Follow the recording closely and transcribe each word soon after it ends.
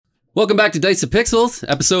Welcome back to Dice of Pixels,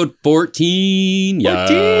 episode 14.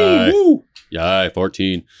 14! Woo! Yay,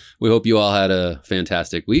 14. We hope you all had a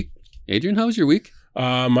fantastic week. Adrian, how was your week?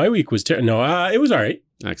 My week was it was all right.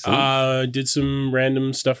 Excellent. Did some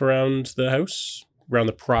random stuff around the house, around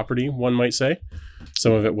the property, one might say.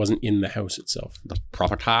 Some of it wasn't in the house itself. The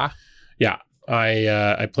property? Yeah.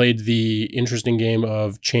 I played the interesting game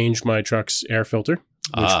of change my truck's air filter,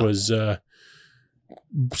 which was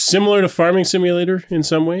similar to Farming Simulator in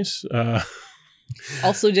some ways.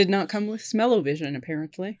 Also did not come with smell-o-vision,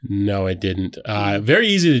 apparently. No, it didn't. Very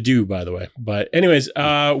easy to do, by the way. But anyways,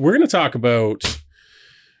 we're going to talk about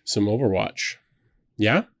some Overwatch.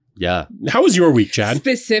 Yeah? Yeah. How was your week, Chad?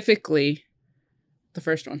 Specifically, the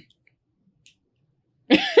first one.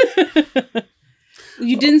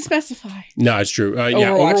 You didn't specify. No, it's true.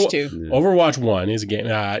 Overwatch 2. Overwatch 1 is a game.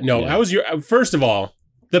 How was your... First of all,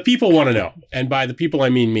 the people want to know. And by the people, I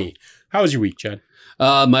mean me. How was your week, Chad?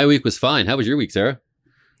 My week was fine. How was your week, Sarah?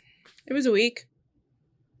 It was a week.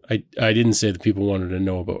 I didn't say the people wanted to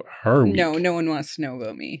know about her week. No one wants to know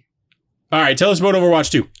about me. All right, tell us about Overwatch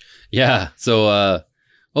 2. Yeah. So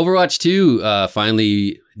Overwatch 2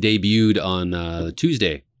 finally debuted on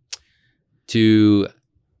Tuesday to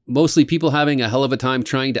mostly people having a hell of a time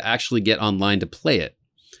trying to actually get online to play it.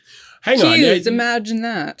 Hang on. Imagine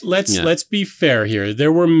that. Let's be fair here.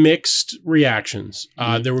 There were mixed reactions.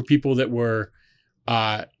 There were people that were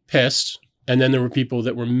pissed, and then there were people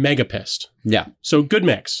that were mega pissed. Yeah. So good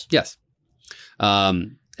mix. Yes.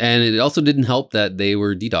 And it also didn't help that they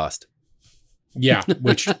were DDoSed. Yeah,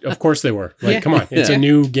 which of course they were. Like, Yeah. come on, it's a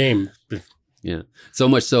new game. Yeah. So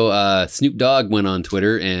much so Snoop Dogg went on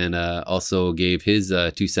Twitter and also gave his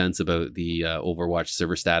 2 cents about the Overwatch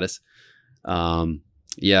server status.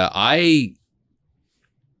 Yeah, I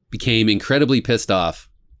became incredibly pissed off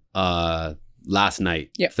last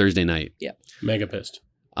night, Thursday night. Yep. Mega pissed.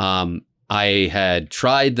 I had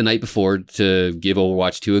tried the night before to give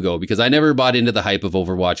Overwatch 2 a go because I never bought into the hype of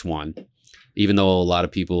Overwatch 1, even though a lot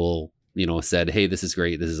of people, said, hey, this is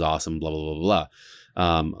great, this is awesome, blah, blah, blah,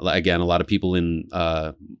 blah. Again, a lot of people in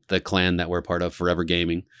the clan that we're part of, Forever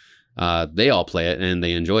Gaming, they all play it and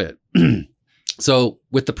they enjoy it. So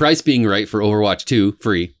with the price being right for Overwatch 2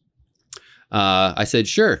 free, I said,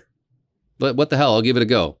 sure, but what the hell, I'll give it a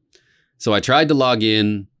go. So I tried to log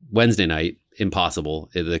in Wednesday night. Impossible.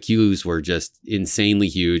 The queues were just insanely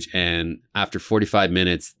huge. And after 45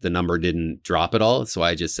 minutes, the number didn't drop at all. So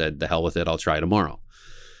I just said, the hell with it. I'll try tomorrow.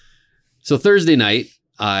 So Thursday night,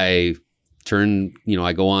 I go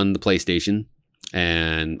on the PlayStation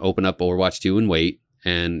and open up Overwatch 2 and wait.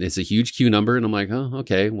 And it's a huge queue number. And I'm like, oh,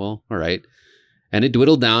 okay, well, all right. And it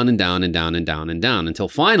dwindled down and down and down and down and down until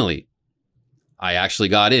finally I actually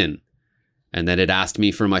got in. And then it asked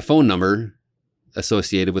me for my phone number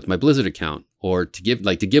associated with my Blizzard account, or to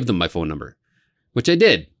give them my phone number, which I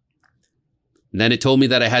did. And then it told me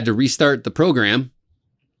that I had to restart the program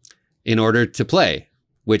in order to play,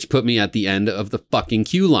 which put me at the end of the fucking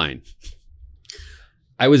queue line.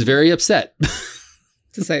 I was very upset.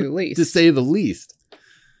 To say the least. To say the least.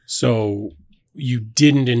 So you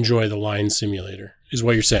didn't enjoy the line simulator, is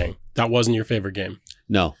what you're saying. That wasn't your favorite game.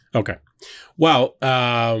 No. Okay. Well,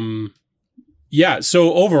 yeah,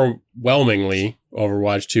 so overwhelmingly,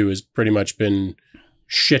 Overwatch 2 has pretty much been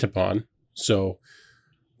shit upon. So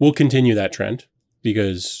we'll continue that trend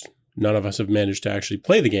because none of us have managed to actually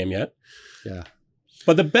play the game yet. Yeah.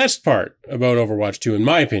 But the best part about Overwatch 2, in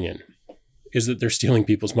my opinion, is that they're stealing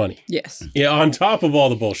people's money. Yes. Yeah, on top of all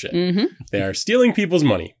the bullshit. Mm-hmm. They are stealing people's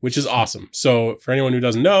money, which is awesome. So for anyone who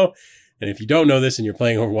doesn't know, and if you don't know this and you're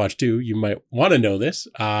playing Overwatch 2, you might want to know this.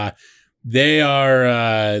 They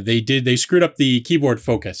screwed up the keyboard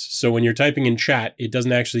focus. So when you're typing in chat, it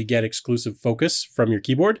doesn't actually get exclusive focus from your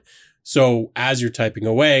keyboard. So as you're typing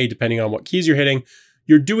away, depending on what keys you're hitting,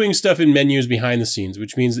 you're doing stuff in menus behind the scenes,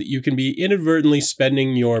 which means that you can be inadvertently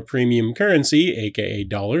spending your premium currency, aka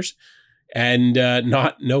dollars, and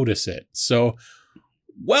not notice it. So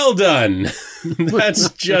well done.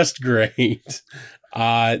 That's just great.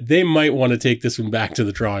 They might want to take this one back to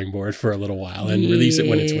the drawing board for a little while and release it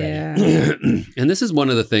when it's ready. And this is one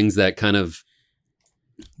of the things that kind of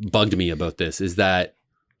bugged me about this, is that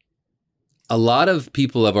a lot of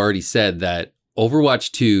people have already said that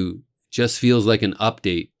Overwatch 2 just feels like an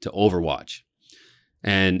update to Overwatch.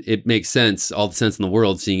 And it makes sense, all the sense in the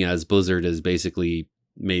world, seeing as Blizzard has basically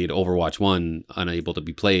made Overwatch 1 unable to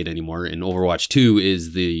be played anymore. And Overwatch 2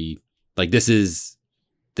 is this is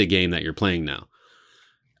the game that you're playing now.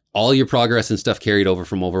 All your progress and stuff carried over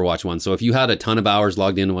from Overwatch 1. So if you had a ton of hours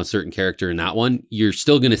logged into a certain character in that one, you're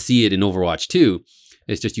still going to see it in Overwatch 2.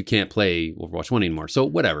 It's just you can't play Overwatch 1 anymore. So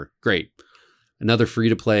whatever, great. another free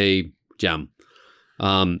to play gem.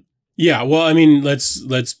 Yeah, well, I mean,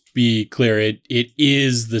 let's be clear. It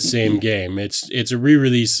is the same game. It's a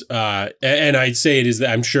re-release, and I'd say it is.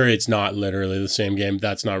 I'm sure it's not literally the same game.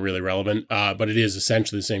 That's not really relevant. But it is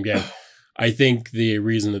essentially the same game. I think the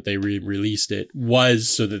reason that they released it was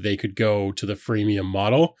so that they could go to the freemium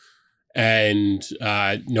model, and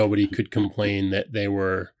nobody could complain that they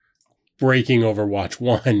were breaking Overwatch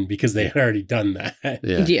 1 because they had already done that.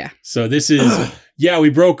 Yeah. So this is, we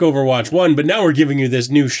broke Overwatch 1, but now we're giving you this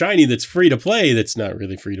new shiny that's free to play that's not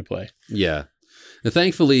really free to play. Yeah. And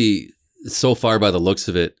thankfully, so far by the looks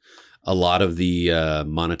of it, a lot of the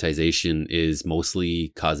monetization is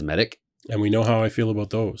mostly cosmetic. And we know how I feel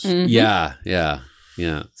about those. Mhm. Yeah.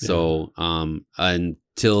 So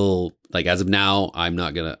until, like, as of now, I'm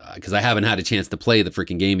not going to, because I haven't had a chance to play the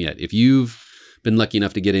freaking game yet. If you've been lucky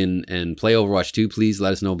enough to get in and play Overwatch 2, please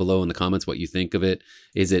let us know below in the comments what you think of it.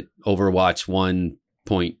 Is it Overwatch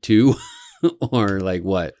 1.2 or like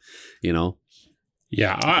what, you know?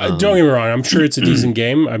 Yeah, don't get me wrong. I'm sure it's a decent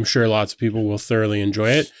game. I'm sure lots of people will thoroughly enjoy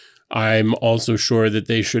it. I'm also sure that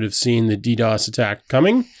they should have seen the DDoS attack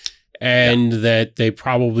coming and that they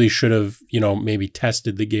probably should have, maybe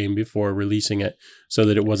tested the game before releasing it so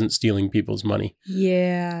that it wasn't stealing people's money.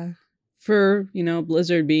 Yeah. For,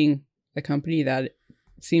 Blizzard being a company that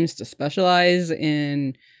seems to specialize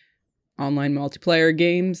in online multiplayer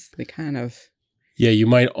games, they kind of... Yeah, you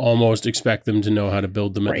might almost expect them to know how to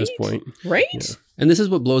build them at this point. Right? Yeah. And this is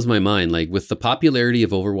what blows my mind. Like, with the popularity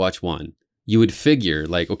of Overwatch 1, you would figure,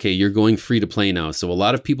 like, okay, you're going free to play now. So a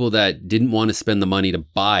lot of people that didn't want to spend the money to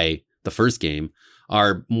buy the first game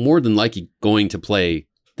are more than likely going to play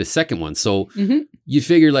the second one. So you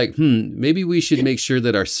figure, like, maybe we should make sure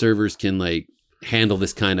that our servers can, like, handle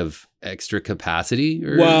this kind of extra capacity?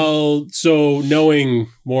 Or? Well, so knowing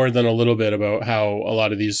more than a little bit about how a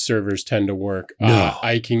lot of these servers tend to work,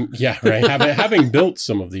 I can, having built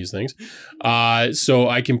some of these things, so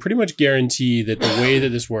I can pretty much guarantee that the way that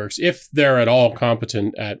this works, if they're at all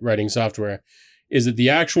competent at writing software, is that the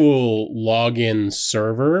actual login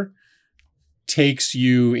server takes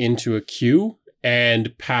you into a queue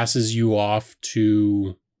and passes you off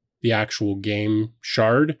to the actual game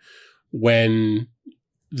shard when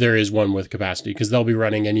there is one with capacity, because they'll be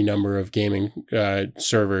running any number of gaming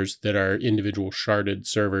servers that are individual sharded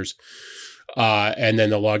servers. And then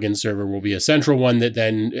the login server will be a central one that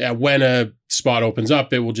then when a spot opens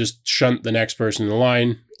up, it will just shunt the next person in the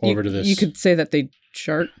line over to this. You could say that they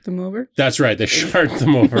chart them over. That's right. They shard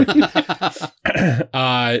them over.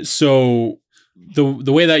 So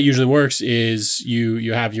the way that usually works is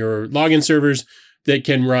you have your login servers that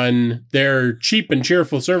can run, they're cheap and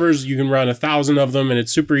cheerful servers. You can run 1,000 of them and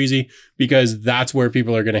it's super easy because that's where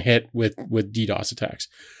people are going to hit with DDoS attacks.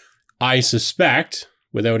 I suspect,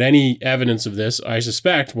 without any evidence of this,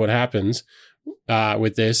 what happens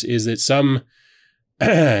with this is that some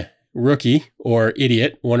rookie or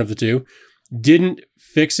idiot, one of the two, didn't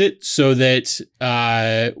fix it so that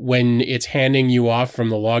when it's handing you off from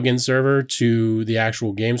the login server to the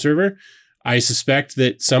actual game server, I suspect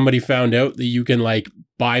that somebody found out that you can like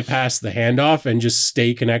bypass the handoff and just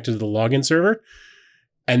stay connected to the login server.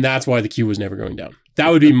 And that's why the queue was never going down. That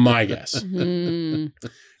would be my guess.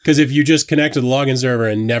 Because if you just connect to the login server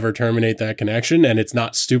and never terminate that connection and it's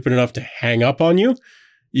not stupid enough to hang up on you,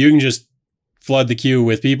 you can just flood the queue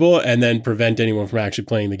with people and then prevent anyone from actually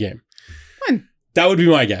playing the game. Fun. That would be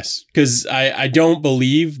my guess, because I don't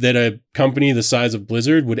believe that a company the size of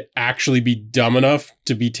Blizzard would actually be dumb enough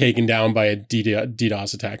to be taken down by a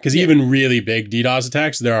DDoS attack. Because even really big DDoS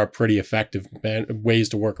attacks, there are pretty effective ways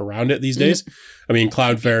to work around it these days. I mean,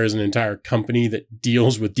 Cloudflare is an entire company that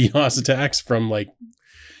deals with DDoS attacks from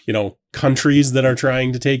countries that are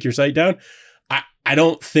trying to take your site down. I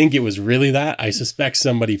don't think it was really that. I suspect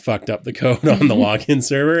somebody fucked up the code on the login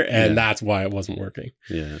server, and that's why it wasn't working.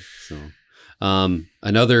 Yeah, so...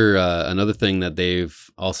 Another thing that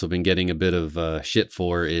they've also been getting a bit of shit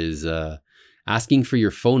for is asking for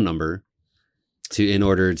your phone number in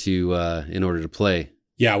order to play.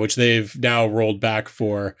 Yeah, which they've now rolled back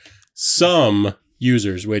for some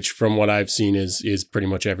users, which from what I've seen is pretty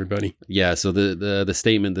much everybody. Yeah, so the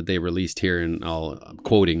statement that they released here, and I'm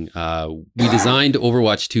quoting, we designed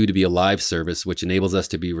Overwatch 2 to be a live service, which enables us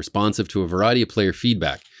to be responsive to a variety of player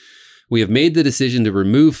feedback. We have made the decision to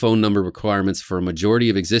remove phone number requirements for a majority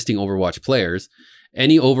of existing Overwatch players.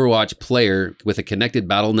 Any Overwatch player with a connected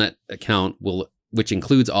Battle.net account, which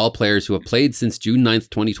includes all players who have played since June 9th,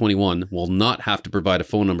 2021, will not have to provide a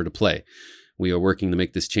phone number to play. We are working to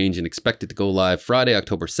make this change and expect it to go live Friday,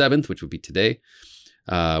 October 7th, which would be today.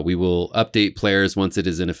 We will update players once it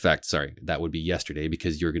is in effect. Sorry, that would be yesterday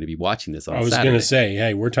because you're going to be watching this on I was Saturday. going to say,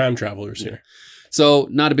 hey, we're time travelers here. So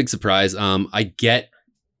not a big surprise. I get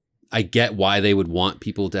why they would want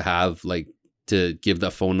people to have like to give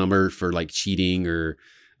the phone number for like cheating or.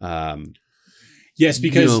 Yes,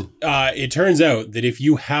 because it turns out that if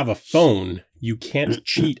you have a phone, you can't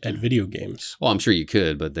cheat at video games. Well, I'm sure you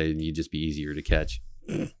could, but then you'd just be easier to catch.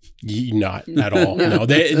 Not at all. No,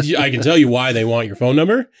 I can tell you why they want your phone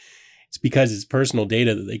number. It's because it's personal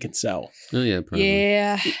data that they can sell. Oh yeah, probably.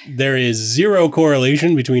 Yeah. There is zero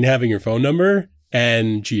correlation between having your phone number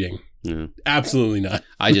and cheating. Yeah. Absolutely not.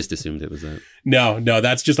 I just assumed it was that. No,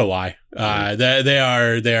 that's just a lie. They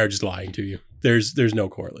are just lying to you. There's no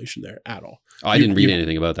correlation there at all. Oh, I didn't read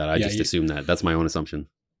anything about that. I just assumed that. That's my own assumption.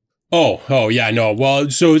 Oh yeah, no. Well,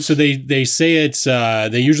 so they say it's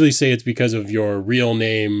they usually say it's because of your real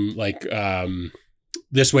name, like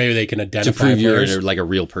this way they can identify to prove players. you're like a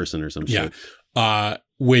real person or some shit.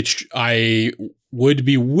 Which I would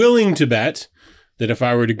be willing to bet that if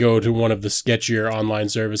I were to go to one of the sketchier online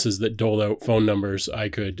services that doled out phone numbers, I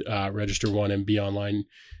could register one and be online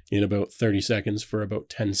in about 30 seconds for about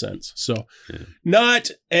 10 cents. So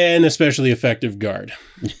not an especially effective guard.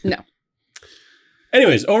 No.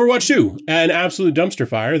 Anyways, Overwatch 2, an absolute dumpster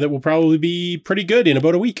fire that will probably be pretty good in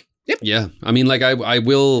about a week. Yep. Yeah. I mean, like I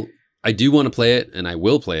do want to play it and I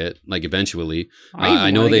will play it like eventually.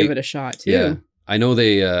 I know they give it a shot too. Yeah. I know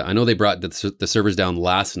they brought the servers down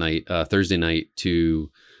last night, Thursday night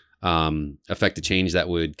to affect a change that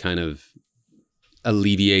would kind of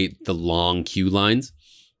alleviate the long queue lines.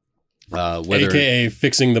 AKA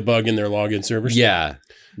fixing the bug in their login servers. Yeah.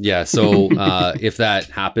 Yeah. So if that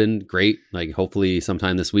happened, great. Like hopefully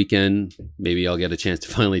sometime this weekend, maybe I'll get a chance to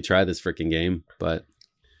finally try this freaking game. But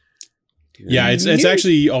yeah, it's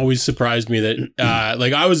actually always surprised me that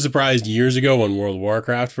like I was surprised years ago when World of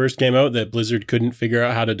Warcraft first came out that Blizzard couldn't figure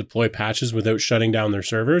out how to deploy patches without shutting down their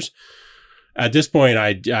servers. At this point,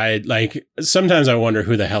 I like sometimes I wonder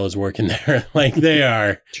who the hell is working there. Like they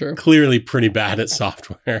are clearly pretty bad at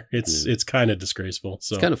software. It's kind of disgraceful.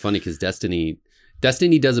 So it's kind of funny because Destiny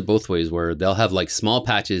does it both ways, where they'll have like small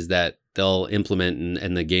patches that they'll implement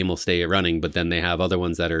and the game will stay running, but then they have other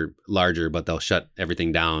ones that are larger, but they'll shut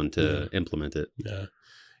everything down to implement it.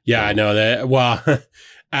 Yeah, I know that. Well,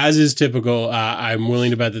 as is typical, I'm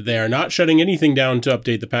willing to bet that they are not shutting anything down to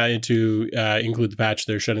update the patch to include the patch.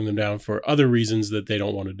 They're shutting them down for other reasons that they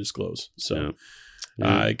don't want to disclose. So,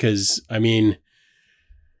 because I mean,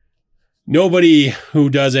 nobody who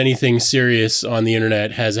does anything serious on the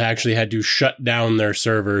internet has actually had to shut down their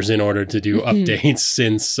servers in order to do updates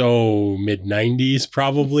since mid 90s,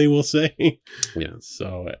 probably we'll say. Yeah.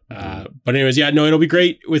 So, but anyways, it'll be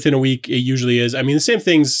great within a week. It usually is. I mean,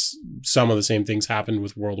 some of the same things happened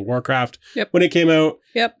with World of Warcraft when it came out.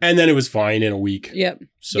 Yep. And then it was fine in a week. Yep.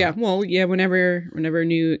 So. Yeah. Well, yeah. Whenever a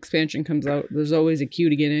new expansion comes out, there's always a queue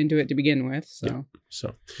to get into it to begin with. So.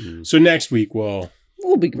 Yeah. So next week we'll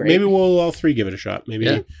be great. Maybe we'll all three give it a shot.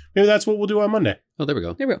 Maybe that's what we'll do on Monday. Oh, there we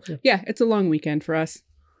go. Yeah, it's a long weekend for us.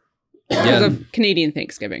 Because of Canadian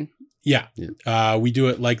Thanksgiving. Yeah. We do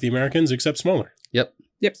it like the Americans, except smaller. Yep.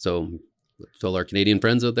 So to all our Canadian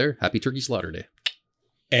friends out there, happy Turkey Slaughter Day.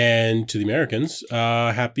 And to the Americans,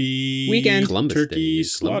 happy weekend Columbus Turkey Day.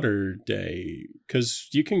 Slaughter Day. Because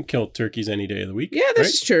you can kill turkeys any day of the week. Yeah,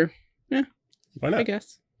 this is true. Yeah. Why not? I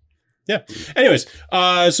guess. Yeah. Anyways,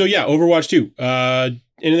 Overwatch 2.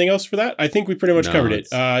 Anything else for that? I think we pretty much covered it.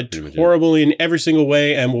 Horrible in every single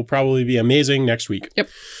way and will probably be amazing next week. Yep.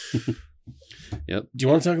 Yep. Do you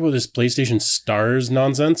want to talk about this PlayStation Stars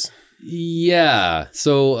nonsense? Yeah.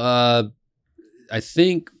 So I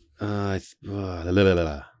think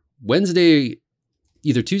Wednesday,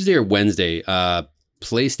 either Tuesday or Wednesday,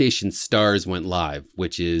 PlayStation Stars went live,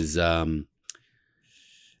 which is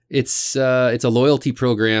it's a loyalty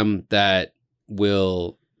program that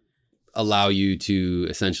will allow you to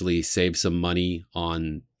essentially save some money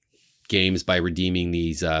on games by redeeming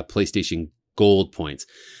these PlayStation Gold points.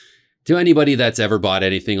 To anybody that's ever bought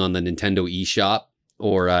anything on the Nintendo eShop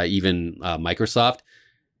or even Microsoft,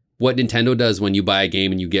 what Nintendo does when you buy a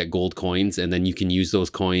game and you get gold coins and then you can use those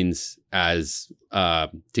coins as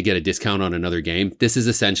to get a discount on another game. This is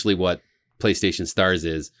essentially what PlayStation Stars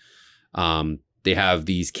is. They have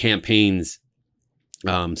these campaigns.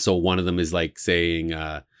 So one of them is like saying,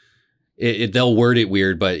 they'll word it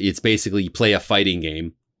weird, but it's basically you play a fighting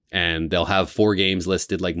game and they'll have 4 games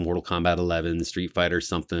listed like Mortal Kombat 11, Street Fighter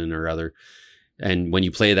something or other. And when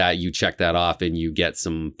you play that, you check that off and you get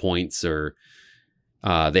some points or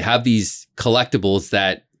they have these collectibles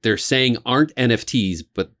that they're saying aren't NFTs,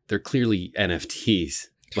 but they're clearly NFTs.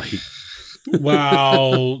 Like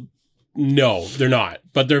Well, no, they're not,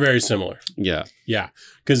 but they're very similar. Yeah. Yeah,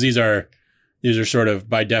 because these are sort of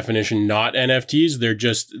by definition not NFTs.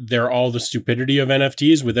 They're all the stupidity of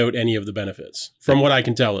NFTs without any of the benefits, from what I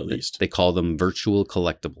can tell at least. They call them virtual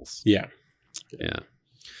collectibles. Yeah. Yeah.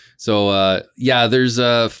 So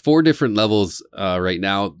there's 4 different levels right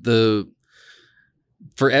now.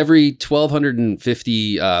 For every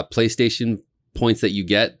 1,250 PlayStation points that you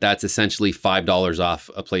get, that's essentially $5 off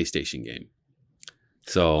a PlayStation game.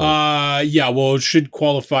 So it should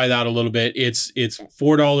qualify that a little bit. It's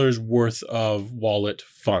 $4 worth of wallet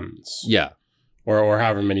funds. Yeah. Or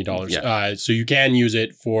however many dollars. Yeah. So you can use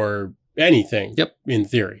it for anything. Yep. In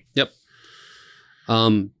theory. Yep.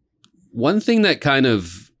 One thing that kind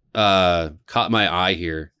of caught my eye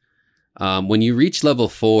here, when you reach level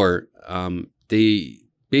 4, they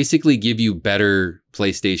basically give you better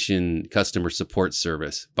PlayStation customer support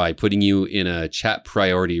service by putting you in a chat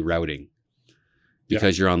priority routing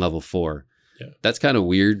because you're on level 4. Yeah. That's kind of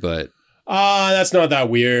weird, but that's not that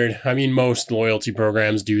weird. I mean, most loyalty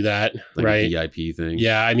programs do that, like right? A VIP thing.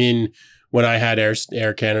 Yeah, I mean, when I had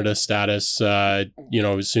Air Canada status, as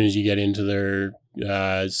soon as you get into their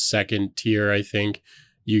second tier, I think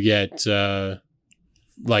you get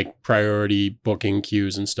like priority booking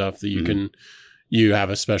queues and stuff that you have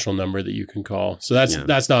a special number that you can call. So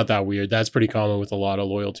that's not that weird. That's pretty common with a lot of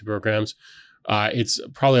loyalty programs. It's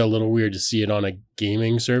probably a little weird to see it on a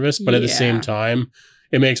gaming service, but at the same time,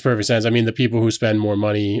 it makes perfect sense. I mean, the people who spend more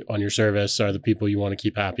money on your service are the people you want to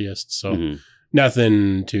keep happiest. So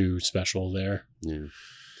nothing too special there. Yeah.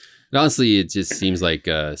 And honestly, it just seems like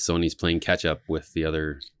Sony's playing catch up with the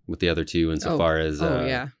other two insofar as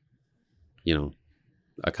a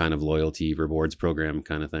kind of loyalty rewards program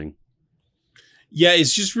kind of thing. Yeah,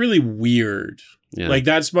 it's just really weird. Yeah. Like,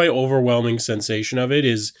 that's my overwhelming sensation of it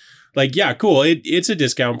is like, yeah, cool. It's a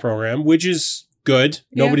discount program, which is good.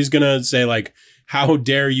 Yeah. Nobody's going to say like, how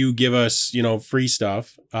dare you give us, free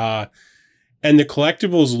stuff. And the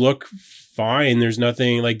collectibles look fine. There's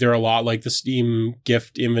nothing like, they're a lot like the Steam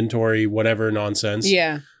gift inventory, whatever nonsense.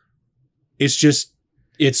 Yeah. It's just,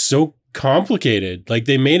 it's so complicated. Like,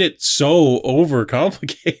 they made it so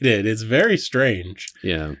overcomplicated. It's very strange.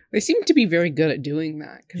 Yeah. They seem to be very good at doing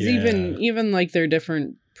that. Because even like their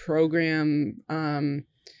different program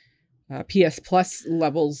PS Plus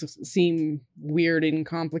levels seem weird and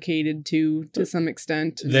complicated to some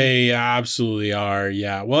extent. They absolutely are,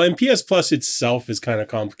 yeah. Well, and PS Plus itself is kind of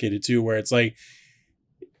complicated too, where it's like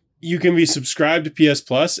you can be subscribed to PS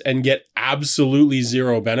Plus and get absolutely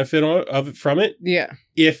zero benefit from it. Yeah.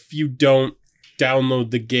 If you don't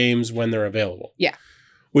download the games when they're available. Yeah.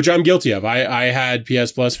 Which I'm guilty of. I had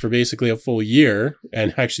PS Plus for basically a full year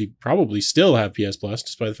and actually probably still have PS Plus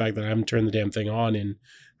despite the fact that I haven't turned the damn thing on in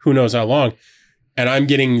who knows how long. And I'm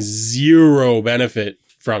getting zero benefit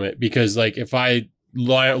from it because like if I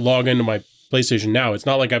log into my PlayStation Now, it's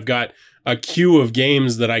not like I've got a queue of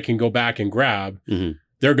games that I can go back and grab. Mm-hmm.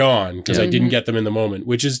 They're gone because I didn't get them in the moment,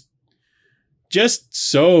 which is just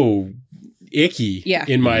so icky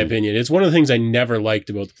in my opinion. It's one of the things I never liked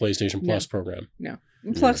about the PlayStation Plus program. No.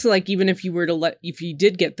 Plus, like, even if you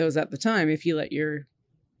did get those at the time, if you let your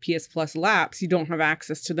PS Plus lapse, you don't have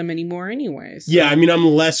access to them anymore anyways. So. Yeah, I mean, I'm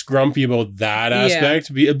less grumpy about that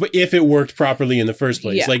aspect, but if it worked properly in the first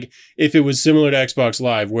place, like if it was similar to Xbox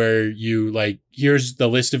Live where you like, here's the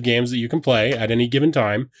list of games that you can play at any given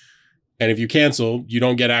time. And if you cancel, you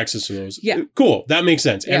don't get access to those. Yeah. Cool. That makes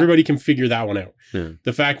sense. Yeah. Everybody can figure that one out. Yeah.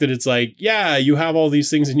 The fact that it's like, yeah, you have all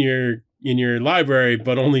these things in your library,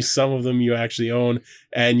 but only some of them you actually own.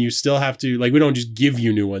 And you still have to, like, we don't just give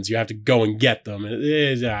you new ones. You have to go and get them. I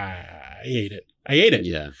hate it. I hate it.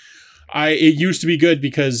 Yeah. It used to be good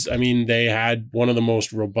because, I mean, they had one of the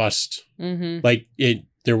most robust,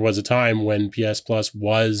 there was a time when PS Plus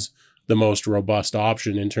was the most robust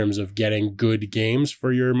option in terms of getting good games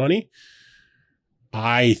for your money.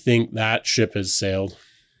 I think that ship has sailed.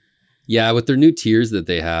 Yeah, with their new tiers that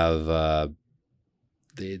they have, I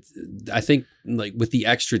think like with the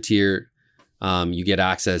extra tier, you get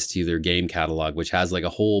access to their game catalog, which has like a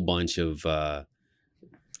whole bunch of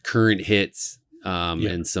current hits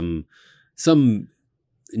and some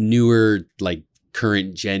newer like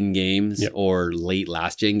current gen games or late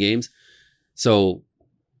last gen games. So,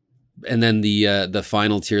 and then the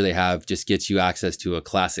final tier they have just gets you access to a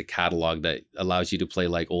classic catalog that allows you to play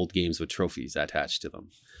like old games with trophies attached to them.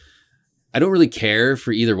 I don't really care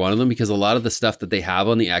for either one of them because a lot of the stuff that they have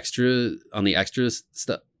on the extra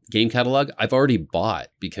stuff game catalog, I've already bought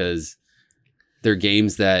because they're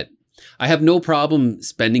games that I have no problem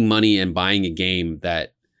spending money and buying a game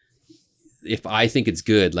that if I think it's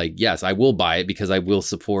good, like, yes, I will buy it because I will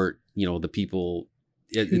support the people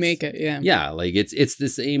Who make it, yeah. Yeah, like it's the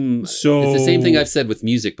same. So it's the same thing I've said with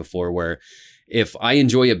music before, where if I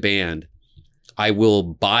enjoy a band, I will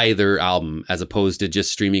buy their album as opposed to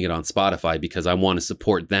just streaming it on Spotify because I want to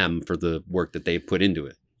support them for the work that they put into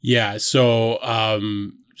it. Yeah, so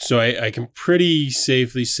I can pretty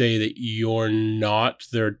safely say that you're not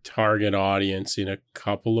their target audience in a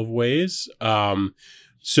couple of ways.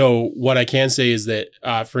 So what I can say is that,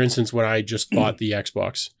 for instance, when I just bought the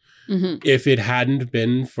Xbox, if it hadn't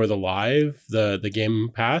been for the Live, the Game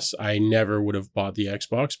Pass, I never would have bought the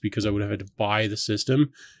Xbox because I would have had to buy the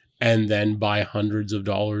system and then buy hundreds of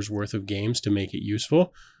dollars worth of games to make it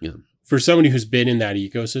useful. Yeah. For somebody who's been in that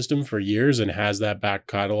ecosystem for years and has that back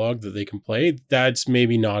catalog that they can play, that's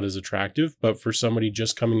maybe not as attractive. But for somebody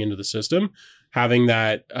just coming into the system, having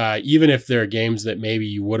that, even if there are games that maybe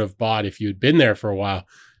you would have bought if you had been there for a while,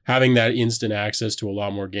 having that instant access to a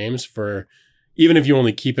lot more games for, even if you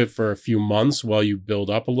only keep it for a few months while you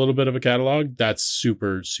build up a little bit of a catalog, that's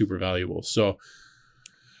super, super valuable. So,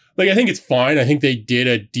 like, I think it's fine. I think they did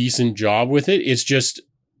a decent job with it. It's just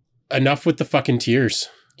enough with the fucking tiers.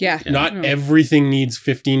 Yeah. Not everything needs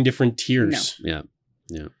 15 different tiers. No.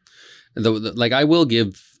 Yeah. Like, I will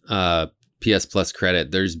give PS Plus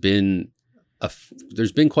credit. There's been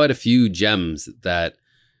quite a few gems that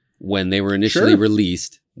when they were initially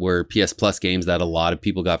released were PS Plus games that a lot of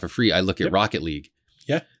people got for free. I look at Rocket League.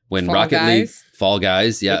 Yeah. When League, Fall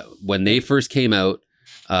Guys, yeah. When they first came out,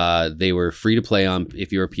 they were free to play on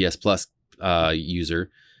if you're a PS Plus user.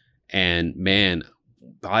 And man,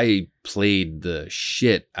 I played the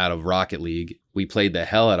shit out of Rocket League. We played the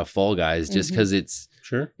hell out of Fall Guys just because it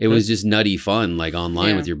was just nutty fun, like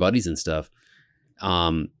online with your buddies and stuff.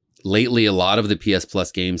 Lately, a lot of the PS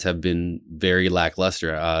Plus games have been very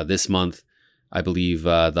lackluster. This month, I believe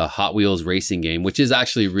the Hot Wheels racing game, which is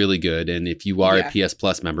actually really good. And if you are a PS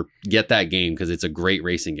Plus member, get that game because it's a great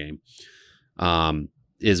racing game.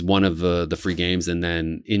 Is one of the free games. And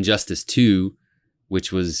then Injustice 2,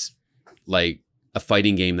 which was like a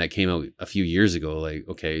fighting game that came out a few years ago. Like,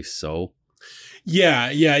 okay, so. Yeah,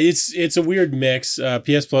 it's a weird mix.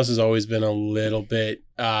 PS Plus has always been a little bit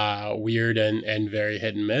weird and very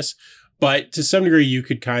hit and miss. But to some degree, you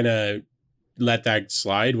could kind of let that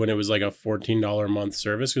slide when it was like a $14 a month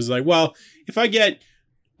service. Because like, well, if I get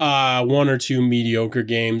one or two mediocre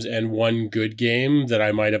games and one good game that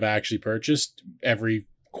I might have actually purchased every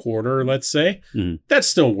quarter, let's say, that's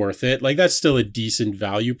still worth it. Like, that's still a decent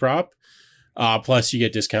value prop. Plus you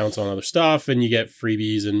get discounts on other stuff and you get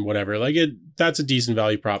freebies and whatever. Like, that's a decent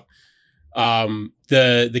value prop.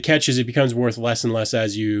 The catch is it becomes worth less and less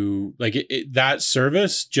as you like that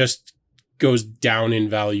service just goes down in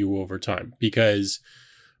value over time because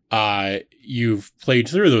you've played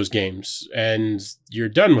through those games and you're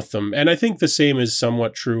done with them. And I think the same is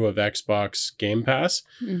somewhat true of Xbox Game Pass.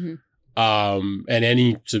 And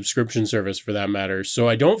any subscription service for that matter. So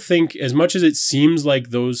I don't think, as much as it seems like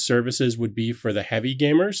those services would be for the heavy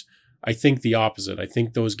gamers, I think the opposite. I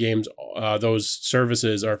think those games, those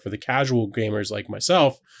services are for the casual gamers like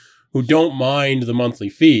myself who don't mind the monthly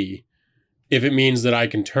fee if it means that I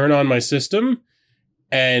can turn on my system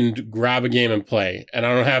and grab a game and play. And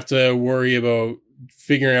I don't have to worry about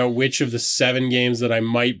figuring out which of the 7 games that I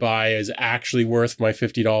might buy is actually worth my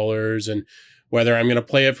 $50 and whether I'm going to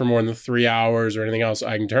play it for more than 3 hours or anything else.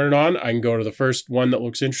 I can turn it on. I can go to the first one that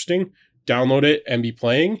looks interesting, download it, and be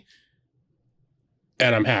playing.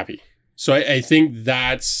 And I'm happy. So I think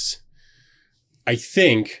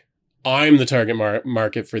I'm the target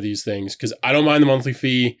market for these things because I don't mind the monthly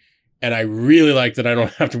fee. And I really like that I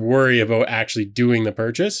don't have to worry about actually doing the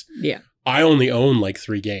purchase. Yeah. I only own like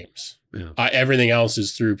 3 games. Yeah. Everything else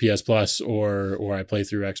is through PS Plus or I play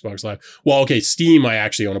through Xbox Live. Well, okay, Steam, I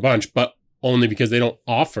actually own a bunch, but only because they don't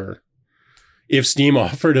offer. If Steam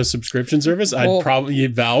offered a subscription service, I'd probably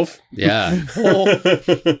Valve. Yeah.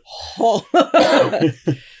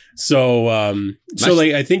 So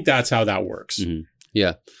like I think that's how that works. Mm-hmm.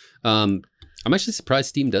 Yeah. I'm actually surprised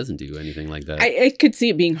Steam doesn't do anything like that. I could see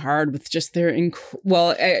it being hard with just their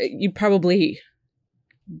you probably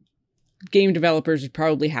game developers would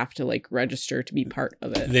probably have to like register to be part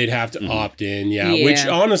of it. They'd have to opt in, yeah. Which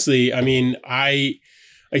honestly, I mean,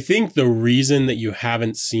 I think the reason that you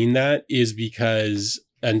haven't seen that is because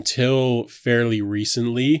until fairly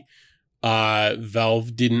recently,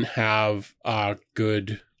 Valve didn't have a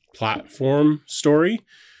good platform story.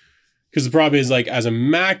 Because the problem is, like, as a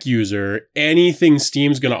Mac user, anything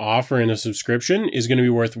Steam's going to offer in a subscription is going to be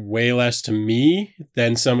worth way less to me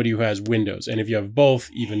than somebody who has Windows. And if you have both,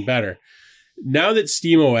 even better. Now that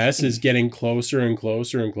SteamOS is getting closer and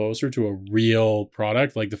closer and closer to a real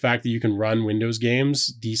product, like the fact that you can run Windows games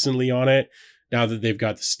decently on it, now that they've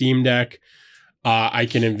got the Steam Deck, I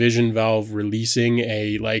can envision Valve releasing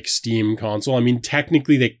a like Steam console. I mean,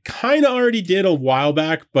 technically they kind of already did a while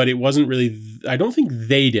back, but it wasn't really, I don't think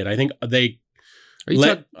they did. I think they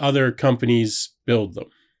let other companies build them.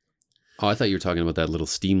 Oh, I thought you were talking about that little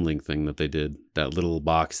Steam Link thing that they did. That little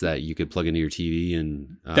box that you could plug into your TV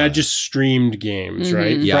and... that just streamed games,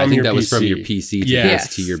 right? Yeah, from I think your that PC. was from your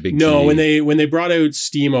PC to your big No, TV. when they brought out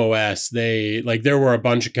SteamOS, they like there were a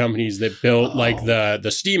bunch of companies that built like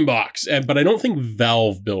the Steam box, but I don't think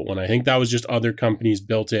Valve built one. I think that was just other companies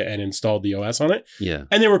built it and installed the OS on it. Yeah.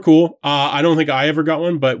 And they were cool. I don't think I ever got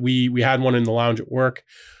one, but we had one in the lounge at work.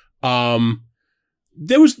 They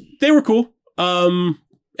were cool.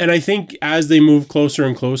 And I think as they move closer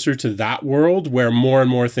and closer to that world where more and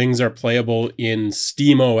more things are playable in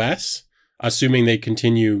SteamOS, assuming they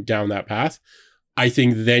continue down that path, I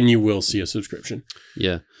think then you will see a subscription.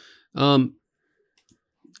 Yeah. I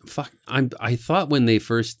thought when they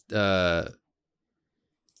first started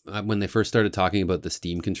talking about the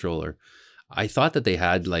Steam controller, I thought that they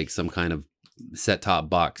had like some kind of set-top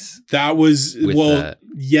box. That was that.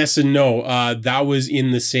 Yes and no. That was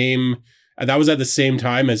in the same. That was at the same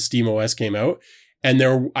time as SteamOS came out. And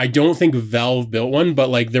I don't think Valve built one, but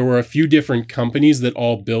like there were a few different companies that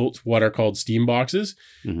all built what are called Steam boxes.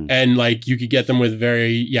 Mm-hmm. And like you could get them with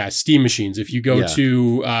Steam machines. If you go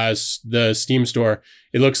to the Steam store,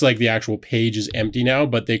 it looks like the actual page is empty now,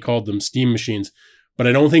 but they called them Steam machines. But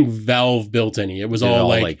I don't think Valve built any. It was all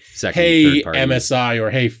like hey, MSI or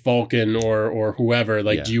hey, Falcon or whoever,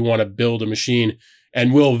 do you want to build a machine?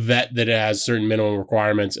 And we'll vet that it has certain minimum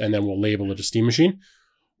requirements, and then we'll label it a Steam machine,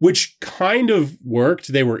 which kind of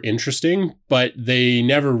worked. They were interesting, but they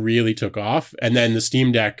never really took off. And then the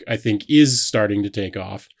Steam Deck, I think, is starting to take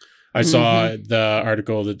off. I saw the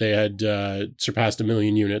article that they had surpassed 1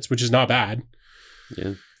 million units, which is not bad.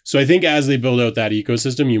 Yeah. So I think as they build out that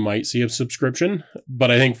ecosystem, you might see a subscription.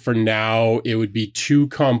 But I think for now, it would be too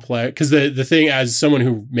complex. Because the thing, as someone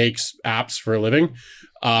who makes apps for a living,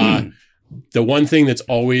 the one thing that's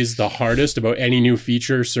always the hardest about any new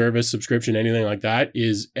feature, service, subscription, anything like that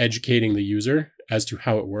is educating the user as to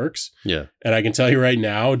how it works. Yeah. And I can tell you right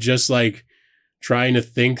now, just like trying to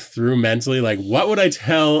think through mentally, like what would I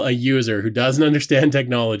tell a user who doesn't understand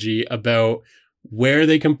technology about where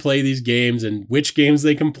they can play these games and which games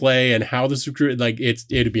they can play and how the subscription, like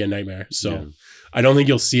it'd be a nightmare. So I don't think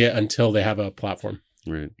you'll see it until they have a platform.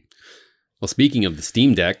 Right. Well, speaking of the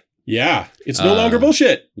Steam Deck, yeah, it's no longer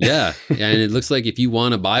bullshit. Yeah. And it looks like if you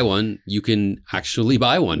want to buy one, you can actually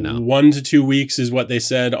buy one now. 1 to 2 weeks is what they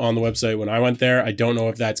said on the website when I went there. I don't know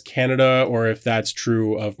if that's Canada or if that's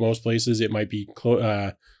true of most places. It might be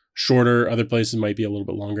shorter. Other places might be a little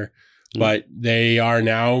bit longer. But they are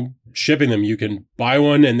now shipping them. You can buy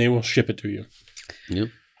one and they will ship it to you. Yep.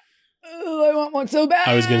 I want one so bad.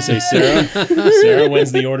 I was going to say, Sarah,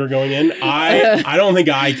 when's the order going in? I don't think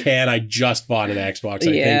I can. I just bought an Xbox. I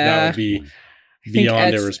think that would be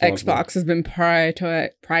beyond irresponsible. Xbox has been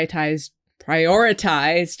prioritized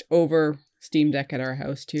over Steam Deck at our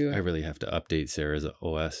house too. I really have to update Sarah's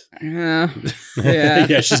OS. Yeah.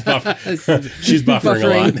 Yeah, she's buffering. She's buffering a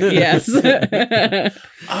lot. Yes.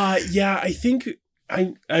 Yeah, I think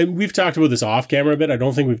we've talked about this off camera a bit. I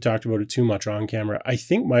don't think we've talked about it too much on camera. I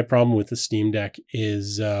think my problem with the Steam Deck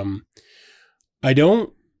is I have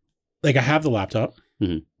the laptop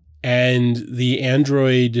and the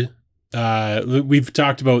Android. We've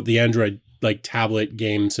talked about the Android like tablet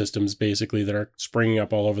game systems basically that are springing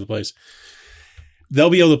up all over the place. They'll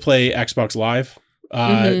be able to play Xbox Live.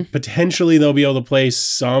 Potentially they'll be able to play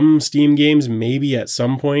some Steam games, maybe at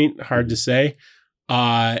some point, hard to say.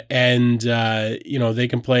 And they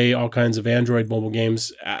can play all kinds of Android mobile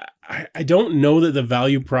games. I don't know that the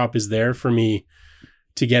value prop is there for me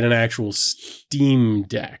to get an actual Steam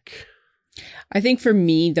Deck. I think for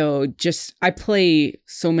me though, I play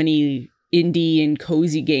so many indie and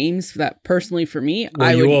cozy games that personally for me,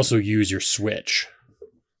 you also use your Switch.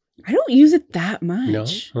 I don't use it that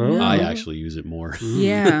much. No? I actually use it more.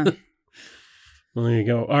 Yeah. Well, there you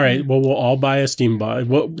go. All right. Well, we'll all buy a Steam Deck.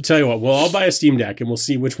 We'll all buy a Steam Deck and we'll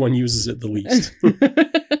see which one uses it the least.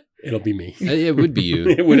 It'll be me. It would be you.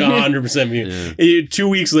 It would 100% be you. 2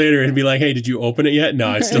 weeks later, it'd be like, hey, did you open it yet?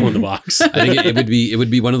 No, it's still in the box. I think it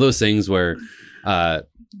would be one of those things where,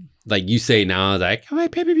 like you say now, like, oh, I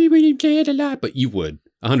probably wouldn't play it a lot, but you would.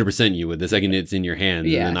 100% you would. The second it's in your hands,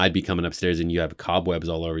 and then I'd be coming upstairs and you have cobwebs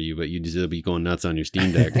all over you, but you'd still be going nuts on your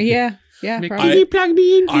Steam Deck. Yeah. Can you plug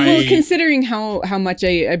me in? Well, considering how much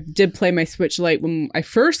I did play my Switch Lite when I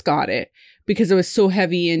first got it, because I was so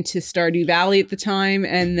heavy into Stardew Valley at the time.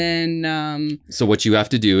 And then So what you have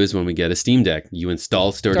to do is when we get a Steam Deck, you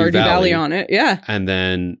install Stardew Valley on it. Yeah. And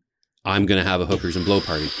then I'm going to have a hookers and blow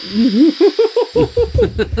party.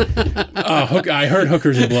 I heard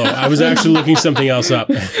hookers and blow. I was actually looking something else up,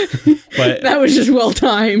 but that was just well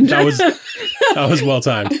timed. That was well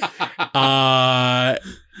timed. I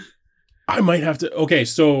might have to. Okay,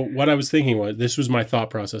 so what I was thinking was, this was my thought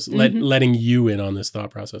process. Letting you in on this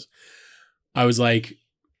thought process. I was like,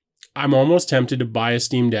 I'm almost tempted to buy a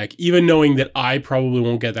Steam Deck, even knowing that I probably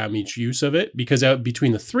won't get that much use of it, because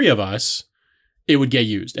between the three of us, it would get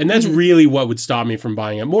used. And that's really what would stop me from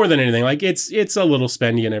buying it more than anything. Like it's a little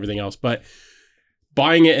spendy and everything else, but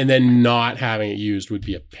buying it and then not having it used would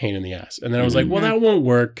be a pain in the ass. And then I was like, well, that won't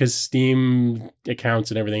work because Steam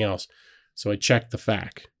accounts and everything else. So I checked the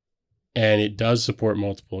FAQ and it does support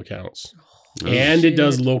multiple accounts. And it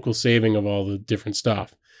does local saving of all the different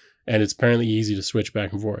stuff. And it's apparently easy to switch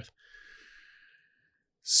back and forth.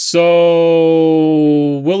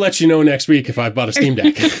 So we'll let you know next week if I've bought a Steam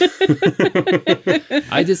Deck.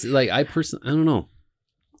 I don't know.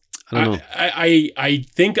 I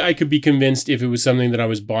think I could be convinced if it was something that I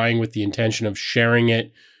was buying with the intention of sharing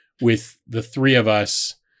it with the three of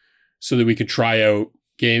us so that we could try out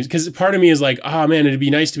games. Because part of me is like, oh man, it'd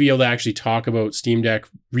be nice to be able to actually talk about Steam Deck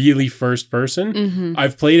really first person.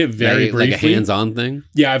 I've played it very briefly. Like a hands-on thing?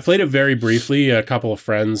 Yeah, I've played it very briefly. A couple of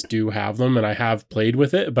friends do have them and I have played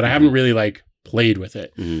with it, but I haven't really like played with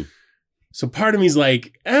it. So part of me is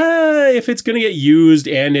like, if it's going to get used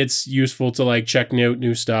and it's useful to like check out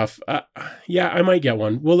new stuff, yeah, I might get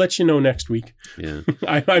one. We'll let you know next week. Yeah.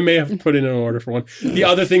 I may have put in an order for one. The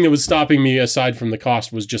other thing that was stopping me aside from the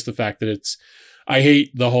cost was just the fact that I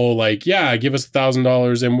hate the whole like, yeah, give us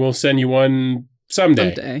 $1,000 and we'll send you one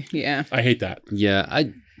someday. Yeah. I hate that. Yeah.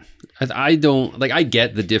 I don't like, I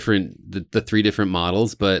get the three different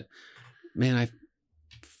models, but man, I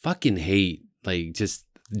fucking hate like just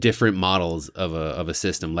different models of a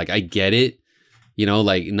system. Like I get it, you know,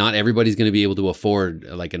 like not everybody's going to be able to afford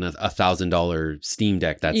like $1,000 Steam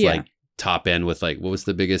Deck. That's like top end with like, what was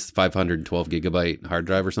the biggest 512 gigabyte hard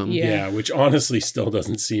drive or something? Yeah, which honestly still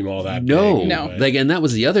doesn't seem all that big. No. Like, and that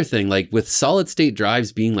was the other thing, like with solid state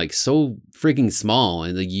drives being like so freaking small,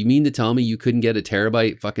 and like, you mean to tell me you couldn't get a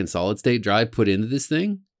terabyte fucking solid state drive put into this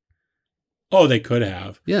thing? Oh, they could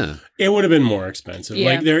have. Yeah. It would have been more expensive. Yeah.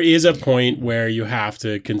 Like there is a point where you have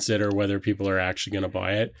to consider whether people are actually going to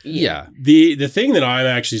buy it. Yeah. The thing that I'm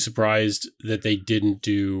actually surprised that they didn't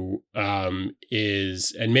do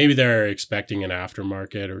is, and maybe they're expecting an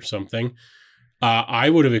aftermarket or something. I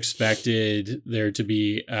would have expected there to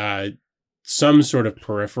be some sort of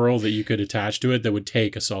peripheral that you could attach to it that would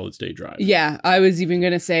take a solid state drive. Yeah, I was even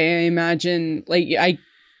going to say, I imagine, like, I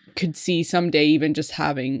could see someday even just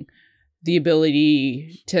having the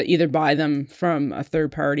ability to either buy them from a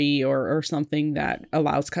third party or something that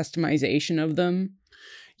allows customization of them.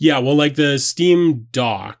 Yeah, well, like the Steam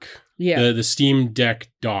dock, the Steam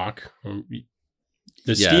Deck dock,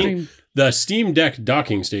 the Steam Deck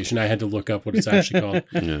docking station. I had to look up what it's actually called.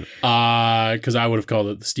 Because I would have called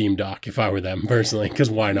it the Steam Dock if I were them personally,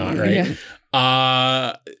 because why not, right?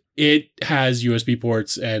 Yeah. It has USB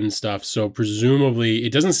ports and stuff, so presumably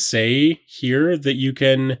it doesn't say here that you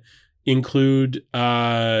can include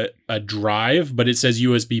a drive, but it says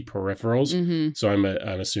USB peripherals. So I'm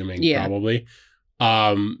assuming probably.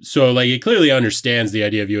 So like it clearly understands the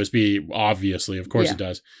idea of USB. Obviously, of course it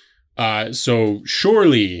does. So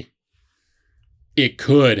surely it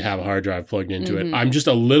could have a hard drive plugged into it. I'm just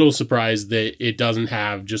a little surprised that it doesn't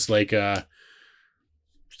have just like a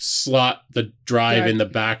slot the drive in the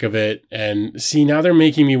back of it. And see, now they're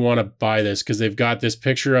making me want to buy this because they've got this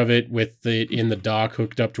picture of it with it in the dock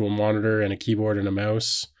hooked up to a monitor and a keyboard and a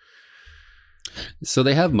mouse. So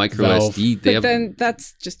they have micro SD. Then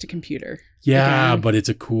that's just a computer. Yeah, but it's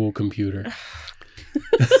a cool computer.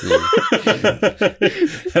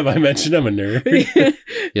 Have I mentioned I'm a nerd?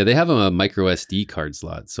 Yeah, they have a micro SD card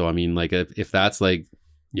slot. So I mean, like if that's like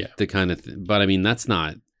the kind of but I mean that's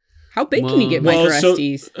not. How big can you get micro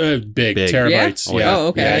SDs? Big terabytes. Yeah? Oh,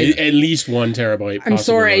 okay. Yeah, at least 1 terabyte. I'm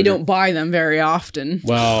sorry, I don't buy them very often.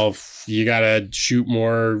 Well, you gotta shoot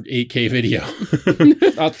more 8K video.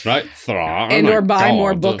 That's right. And or buy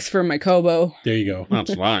more books for my Kobo. There you go.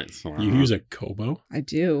 That's right. You use a Kobo? I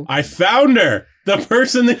do. I found her. The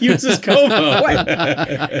person that uses Kobo.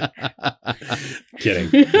 Kidding.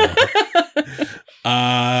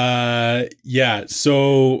 No. Yeah.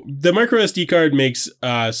 So the micro SD card makes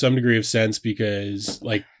some degree of sense because,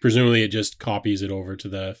 like, presumably it just copies it over to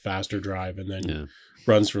the faster drive and then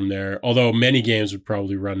runs from there. Although many games would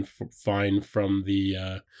probably run fine from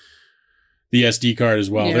the the SD card as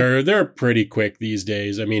well. Yeah. They're pretty quick these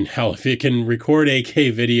days. I mean, hell, if it can record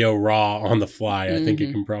 8K video raw on the fly, I think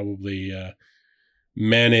it can probably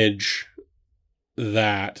manage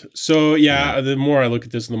that. So yeah, the more I look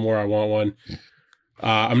at this, the more I want one.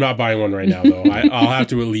 I'm not buying one right now though. I'll have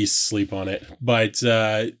to at least sleep on it. But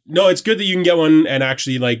no, it's good that you can get one and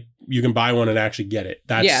actually like you can buy one and actually get it.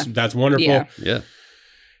 That's wonderful. Yeah.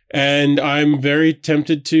 And I'm very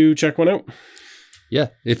tempted to check one out. Yeah.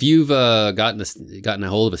 If you've gotten a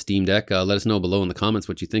hold of a Steam Deck, let us know below in the comments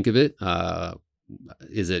what you think of it.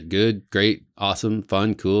 Is it good, great, awesome,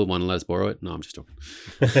 fun, cool? Want to let us borrow it? No, I'm just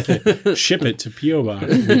joking. Ship it to P.O. Box.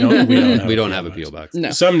 We don't have a P.O. Box.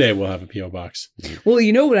 No. Someday we'll have a P.O. Box. Well,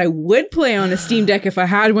 you know what I would play on a Steam Deck if I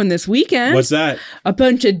had one this weekend? What's that? A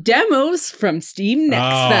bunch of demos from Steam Next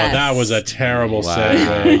Fest. That was a terrible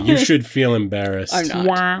segue. You should feel embarrassed. I'm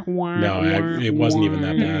not. No, it wasn't even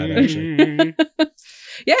that bad, actually.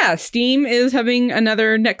 Yeah, Steam is having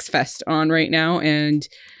another Next Fest on right now, and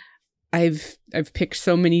I've picked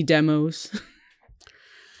so many demos.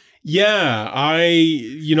 Yeah,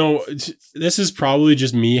 this is probably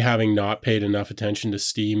just me having not paid enough attention to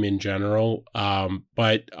Steam in general.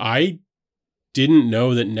 But I didn't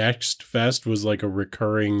know that Next Fest was like a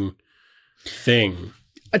recurring thing.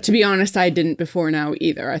 To be honest, I didn't before now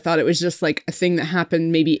either. I thought it was just like a thing that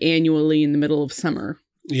happened maybe annually in the middle of summer.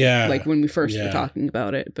 Yeah. Like when we first were talking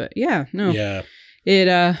about it. But yeah, no. Yeah.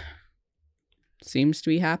 It seems to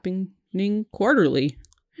be happening quarterly.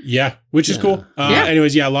 Yeah, which is cool.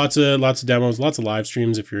 Anyways, lots of demos, lots of live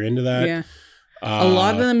streams if you're into that. Yeah. A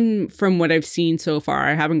lot of them, from what I've seen so far,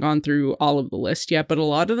 I haven't gone through all of the list yet, but a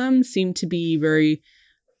lot of them seem to be very,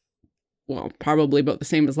 well, probably about the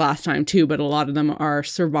same as last time too, but a lot of them are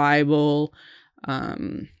survival,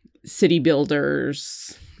 city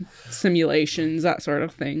builders, simulations, that sort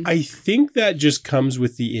of thing. I think that just comes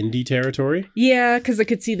with the indie territory. Yeah, because I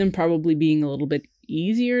could see them probably being a little bit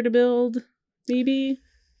easier to build, maybe.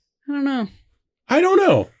 I don't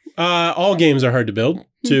know. All games are hard to build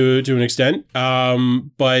to an extent,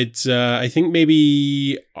 but I think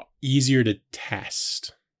maybe easier to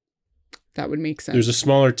test. That would make sense. There's a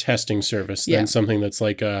smaller testing service than something that's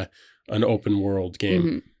like an open world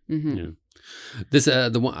game. Mm-hmm. Mm-hmm. Yeah. This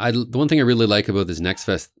the one thing I really like about this Next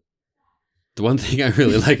Fest. The one thing I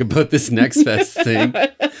really like about this Next Fest thing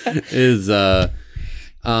is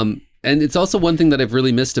and it's also one thing that I've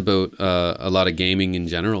really missed about a lot of gaming in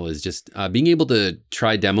general is just being able to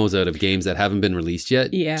try demos out of games that haven't been released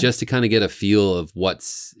yet, just to kind of get a feel of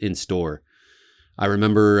what's in store. I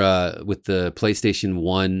remember with the PlayStation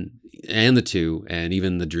 1 and the 2 and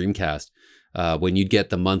even the Dreamcast, when you'd get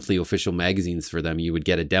the monthly official magazines for them, you would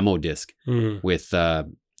get a demo disc with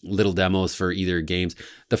little demos for either games.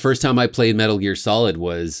 The first time I played Metal Gear Solid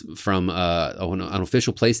was from an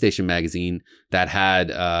official PlayStation magazine that had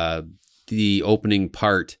the opening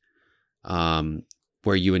part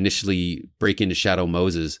where you initially break into Shadow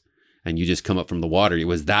Moses and you just come up from the water. It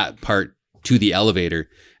was that part to the elevator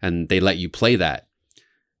and they let you play that.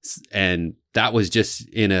 And that was just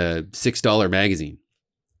in a $6 magazine.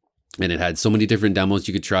 And it had so many different demos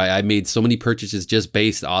you could try. I made so many purchases just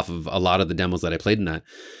based off of a lot of the demos that I played in that.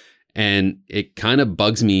 And it kind of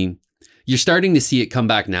bugs me. You're starting to see it come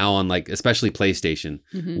back now on like, especially PlayStation,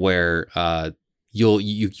 where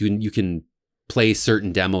you can play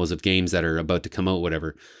certain demos of games that are about to come out,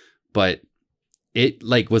 whatever. But it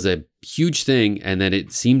like was a huge thing. And then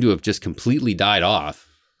it seemed to have just completely died off.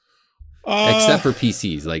 Except for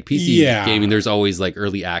PCs, like PC gaming, there's always like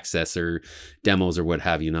early access or demos or what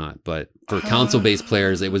have you not. But for console-based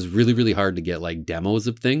players, it was really, really hard to get like demos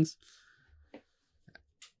of things.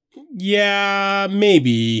 Yeah,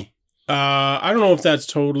 maybe. I don't know if that's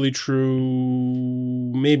totally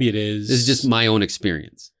true. Maybe it is. This is just my own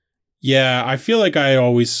experience. Yeah, I feel like I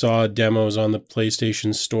always saw demos on the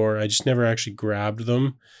PlayStation Store. I just never actually grabbed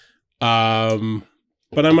them.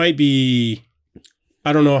 But I might be...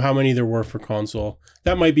 I don't know how many there were for console.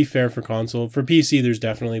 That might be fair for console. For PC, there's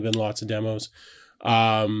definitely been lots of demos.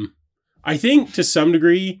 I think to some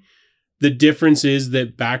degree, the difference is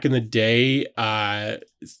that back in the day,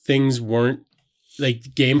 things weren't like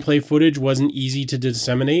gameplay footage wasn't easy to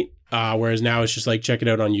disseminate. Whereas now it's just like, check it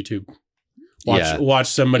out on YouTube. Watch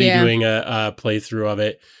somebody doing a playthrough of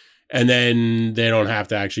it. And then they don't have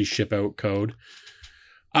to actually ship out code.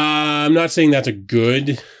 I'm not saying that's a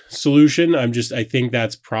good solution. I think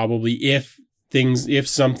that's probably if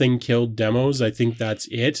something killed demos, I think that's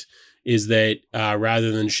it, is that rather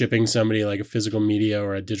than shipping somebody like a physical media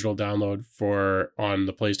or a digital download on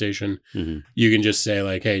the PlayStation, you can just say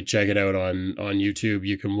like, hey, check it out on YouTube.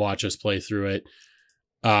 You can watch us play through it.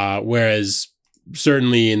 Whereas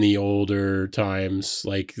certainly in the older times,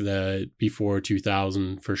 like the before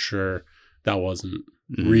 2000 for sure, that wasn't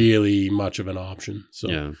really much of an option. So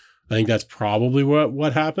Yeah. I think that's probably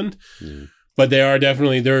what happened. Yeah. But they are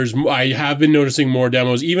definitely, I have been noticing more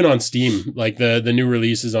demos, even on Steam, like the new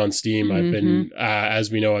releases on Steam. I've been,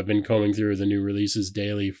 as we know, I've been combing through the new releases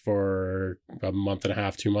daily for a month and a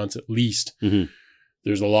half, 2 months at least.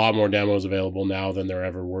 There's a lot more demos available now than there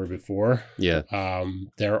ever were before. Yeah.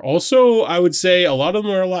 They're also, I would say, a lot of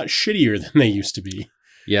them are a lot shittier than they used to be.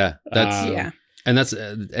 Yeah. That's, Yeah. and that's,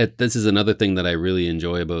 this is another thing that I really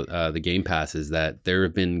enjoy about the Game Pass is that there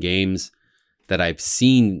have been games that I've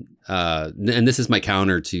seen, and this is my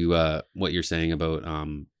counter to what you're saying about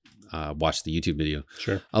watch the YouTube video.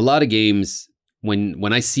 Sure. A lot of games,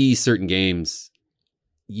 when I see certain games,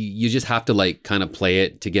 you just have to like kind of play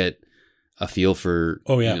it to get a feel for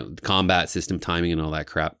combat system timing and all that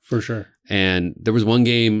crap. For sure. And there was one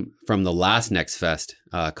game from the last Next Fest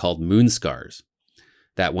called Moonscars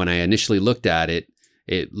that when I initially looked at it,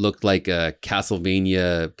 it looked like a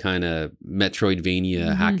Castlevania kind of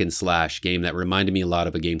Metroidvania hack and slash game that reminded me a lot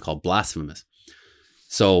of a game called Blasphemous.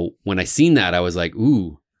 So when I seen that, I was like,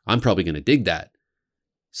 ooh, I'm probably going to dig that.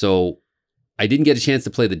 So I didn't get a chance to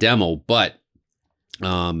play the demo, but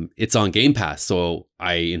it's on Game Pass. So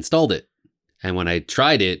I installed it. And when I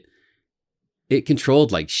tried it, it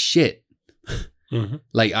controlled like shit.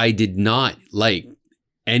 Like I did not like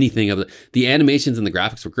anything of the animations and the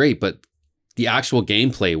graphics were great, but the actual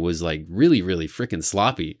gameplay was like really, really freaking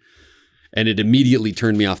sloppy. And it immediately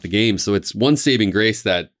turned me off the game. So it's one saving grace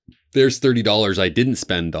that there's $30 I didn't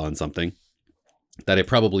spend on something that I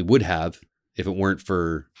probably would have if it weren't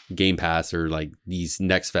for Game Pass or like these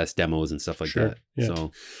Next Fest demos and stuff like that. Yeah.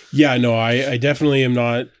 So yeah, no, I definitely am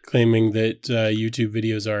not claiming that YouTube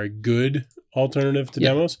videos are a good alternative to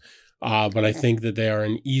demos. But I think that they are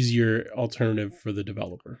an easier alternative for the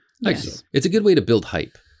developer. Yes. So, it's a good way to build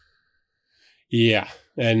hype. yeah.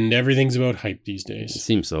 And everything's about hype these It days.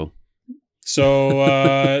 seems so.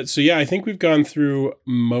 So, so yeah, I think we've gone through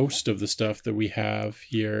most of the stuff that we have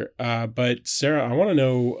here. But Sarah, I want to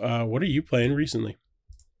know, what are you playing recently?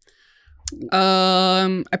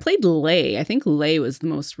 I played Lay. I think Lay was the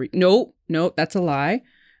most nope, that's a lie.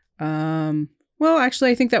 Well, actually,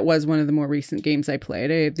 I think that was one of the more recent games I played.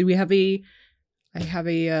 I have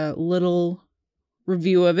a little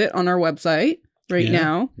review of it on our website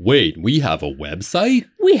now. Wait, we have a website?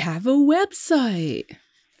 We have a website.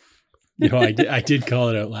 You know, I did call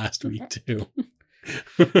it out last week too.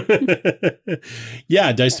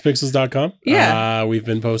 Yeah, dicetopixels.com. Yeah. We've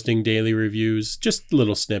been posting daily reviews, just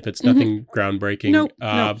little snippets, nothing groundbreaking. Nope.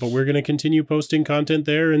 But we're going to continue posting content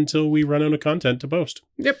there until we run out of content to post.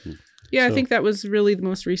 Yep. Yeah, So- I think that was really the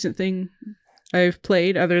most recent thing I've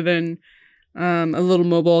played, other than a little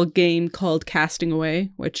mobile game called Casting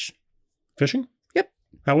Away, which Fishing? Yep.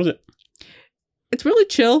 How was it? it's really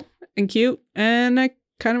chill and cute, and I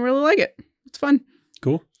kind of really like it. It's fun.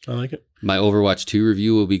 Cool. I like it. My Overwatch 2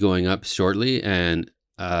 review will be going up shortly, and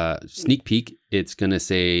sneak peek, it's going to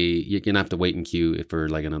say you're going to have to wait in queue for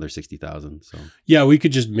like another 60,000. So Yeah, we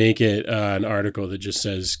could just make it an article that just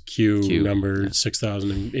says Q. number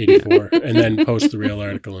 6084 and then post the real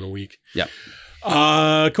article in a week. Yeah.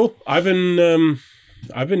 Cool. I've been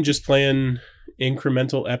just playing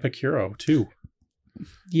Incremental Epic Hero 2.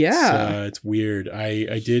 Yeah. It's weird.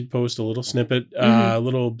 I did post a little snippet, a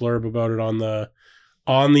little blurb about it on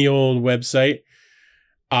the old website.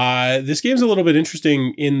 This game's a little bit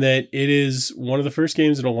interesting in that it is one of the first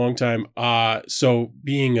games in a long time. So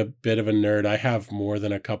being a bit of a nerd, I have more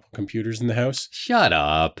than a couple computers in the house. shut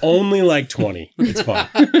up. Only like 20. It's fine.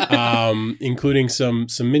 Including some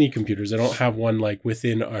mini computers. I don't have one like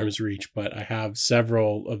within arm's reach, but I have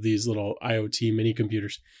several of these little IoT mini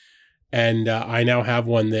computers. And I now have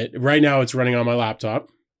one that right now it's running on my laptop.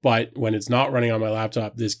 But when it's not running on my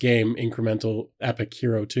laptop, this game, Incremental Epic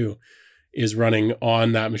Hero 2, is running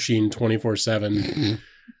on that machine 24/7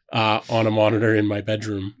 on a monitor in my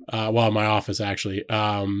bedroom, in my office actually.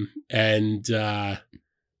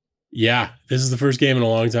 Yeah, this is the first game in a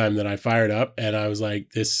long time that I fired up, and I was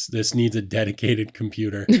like, this needs a dedicated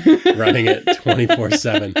computer running it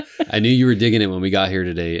 24/7. I knew you were digging it when we got here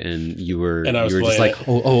today, and you were And I was just playing like,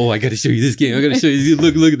 oh, I got to show you this game. I got to show you.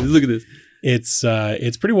 Look at this.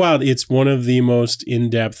 It's pretty wild. It's one of the most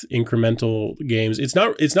in-depth incremental games. It's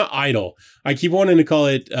not idle. I keep wanting to call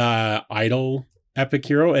it idle Epic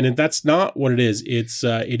Hero, and that's not what it is.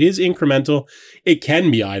 It is incremental. It can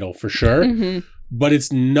be idle for sure, but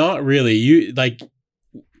it's not really. You like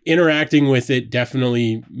interacting with it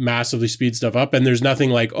definitely massively speeds stuff up, and there's nothing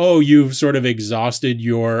like, oh, you've sort of exhausted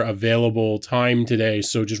your available time today,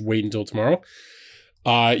 so just wait until tomorrow.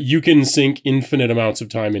 You can sink infinite amounts of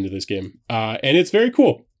time into this game. And it's very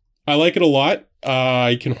cool. I like it a lot.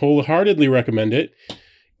 I can wholeheartedly recommend it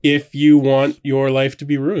if you want your life to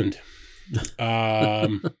be ruined.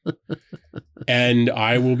 And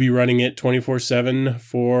I will be running it 24/7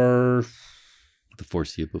 for the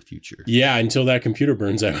foreseeable future. Yeah, until that computer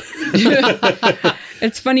burns out.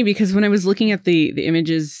 It's funny because when I was looking at the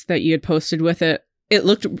images that you had posted with it, it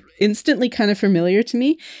looked instantly kind of familiar to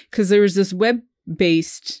me because there was this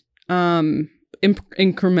web-based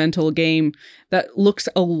incremental game that looks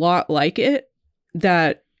a lot like it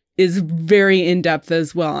that is very in-depth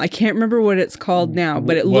as well. I can't remember what it's called now,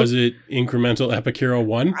 but it was it Incremental Epic Hero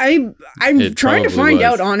 1? I'm trying to find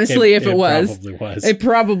out honestly if it was. Probably was. It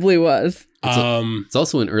probably was. It's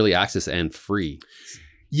also in early access and free.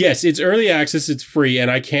 Yes, it's early access, it's free,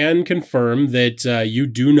 and I can confirm that you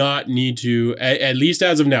do not need to, at least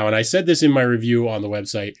as of now, and I said this in my review on the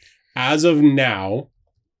website, as of now,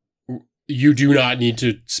 you do not need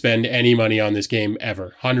to spend any money on this game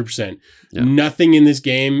ever. 100%. Yeah. Nothing in this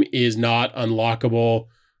game is not unlockable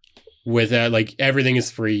with like everything is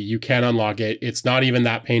free. You can unlock it. It's not even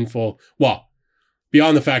that painful. Well,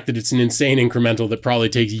 beyond the fact that it's an insane incremental that probably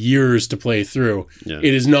takes years to play through,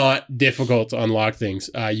 it is not difficult to unlock things.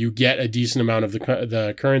 You get a decent amount of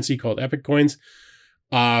the currency called Epic Coins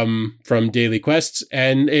from daily quests,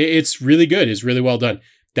 and it's really good. It's really well done.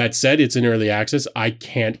 That said, it's in early access. I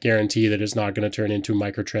can't guarantee that it's not going to turn into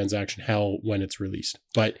microtransaction hell when it's released.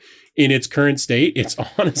 But in its current state, it's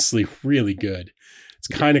honestly really good. It's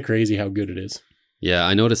kind of crazy how good it is. Yeah,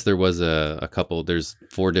 I noticed there was a couple. There's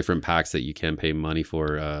 4 different packs that you can pay money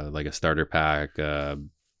for, like a starter pack. Shit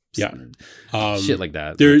like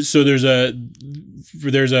that. There's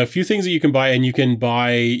a few things that you can buy, and you can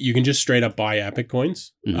just straight up buy Epic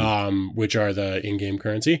Coins, which are the in-game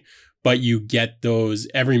currency. But you get those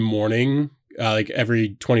every morning, like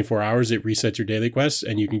every 24 hours, it resets your daily quests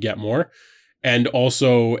and you can get more. And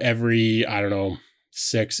also every,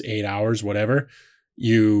 6-8 hours, whatever,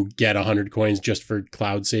 you get 100 coins just for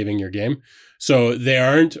cloud saving your game. So they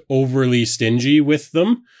aren't overly stingy with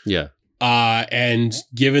them. Yeah. And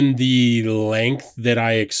given the length that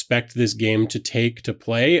I expect this game to take to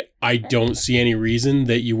play, I don't see any reason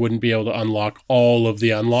that you wouldn't be able to unlock all of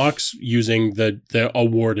the unlocks using the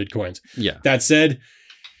awarded coins. Yeah. That said,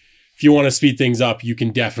 if you want to speed things up, you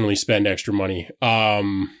can definitely spend extra money. I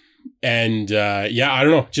don't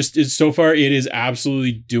know. So far, it is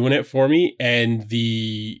absolutely doing it for me. And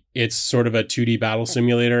it's sort of a 2D battle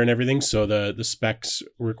simulator and everything. So the specs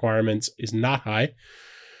requirements is not high,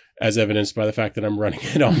 as evidenced by the fact that I'm running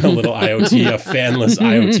it on a little IoT, a fanless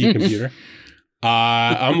IoT computer.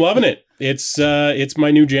 I'm loving it. It's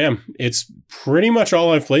my new jam. It's pretty much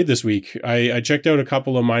all I've played this week. I checked out a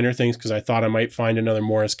couple of minor things because I thought I might find another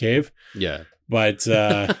Morris Cave. Yeah. But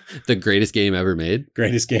the greatest game ever made.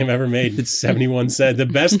 Greatest game ever made. It's 71 cents. The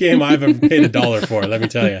best game I've ever paid $1 for, let me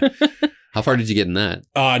tell you. How far did you get in that?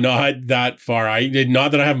 Not that far.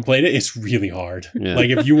 Not that I haven't played it. It's really hard. Yeah. Like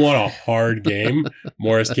if you want a hard game,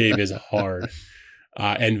 Morris Cave is hard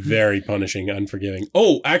and very punishing, unforgiving.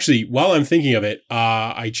 Oh, actually, while I'm thinking of it,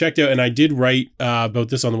 I checked out and I did write about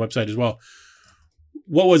this on the website as well.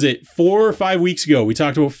 What was it? 4 or 5 weeks ago, we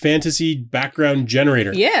talked about Fantasy Background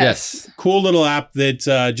Generator. Yes. Cool little app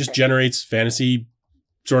that just generates fantasy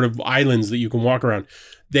sort of islands that you can walk around.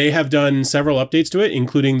 They have done several updates to it,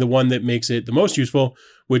 including the one that makes it the most useful,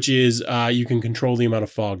 which is you can control the amount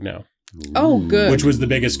of fog now. Oh, good. Which was the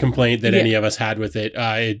biggest complaint that any of us had with it.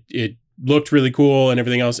 It looked really cool and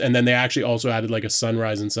everything else. And then they actually also added like a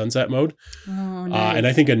sunrise and sunset mode. Oh, nice. And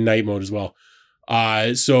I think a night mode as well.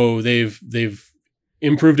 So they've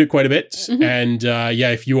improved it quite a bit. Mm-hmm. And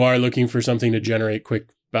if you are looking for something to generate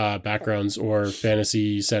quick backgrounds or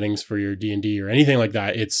fantasy settings for your D&D or anything like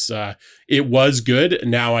that, it was good.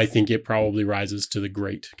 Now I think it probably rises to the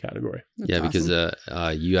great category. That's awesome. Because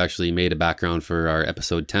you actually made a background for our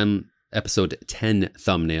episode 10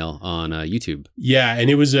 thumbnail on YouTube. Yeah, and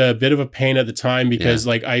it was a bit of a pain at the time because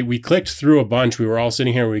we clicked through a bunch. We were all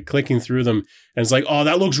sitting here, we were clicking through them, and it's like, oh,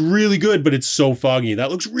 that looks really good, but it's so foggy. That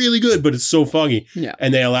looks really good, but it's so foggy. Yeah.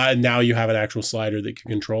 And now you have an actual slider that can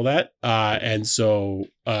control that. And so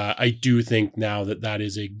I do think now that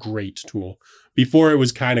is a great tool. Before it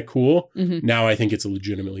was kind of cool. Mm-hmm. Now I think it's a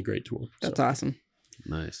legitimately great tool. That's awesome.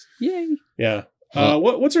 Nice. Yay. Yeah.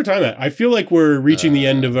 What's our time at? I feel like we're reaching the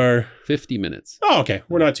end of our 50 minutes. Oh, okay.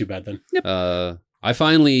 We're not too bad then. Yep. I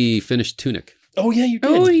finally finished Tunic. Oh yeah, you did.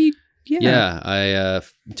 Oh yeah. Yeah, I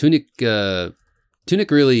Tunic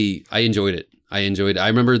really, I enjoyed it. I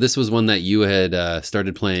remember this was one that you had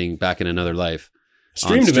started playing back in another life.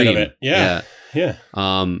 Streamed a bit of it. Yeah.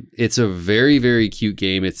 It's a very, very cute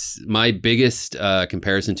game. It's my biggest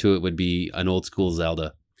comparison to it would be an old school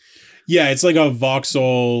Zelda. Yeah, it's like a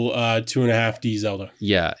voxel 2.5D Zelda.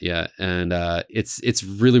 Yeah, and it's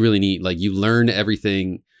really, really neat. Like you learn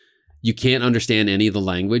everything. You can't understand any of the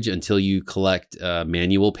language until you collect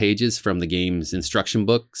manual pages from the game's instruction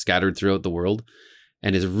book scattered throughout the world,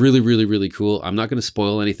 and it's really, really, really cool. I'm not going to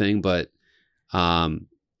spoil anything, but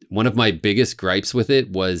one of my biggest gripes with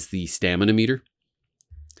it was the stamina meter.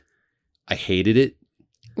 I hated it.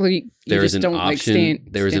 Well, you there just is an don't option.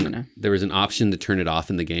 like there stamina. was an option to turn it off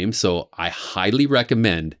in the game, so I highly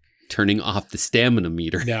recommend turning off the stamina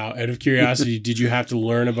meter. Now, out of curiosity, did you have to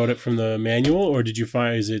learn about it from the manual, or did you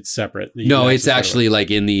find is it separate? No, it's actually like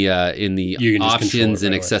in the options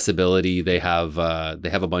and right accessibility. They have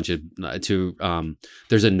a bunch of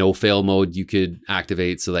there's a no fail mode you could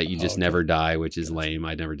activate so that you just never die, which is lame.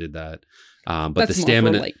 I never did that. But that's the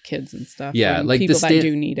stamina, more for, like kids and stuff. Yeah, and like people the that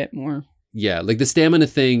do need it more. Yeah, like the stamina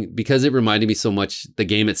thing, because it reminded me so much. The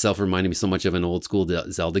game itself reminded me so much of an old school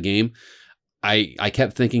Zelda game. I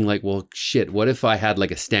kept thinking like, well, shit, what if I had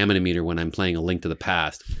like a stamina meter when I'm playing A Link to the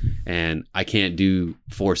Past and I can't do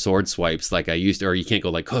 4 sword swipes like I used to, or you can't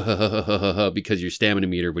go like, because your stamina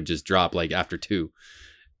meter would just drop like after 2.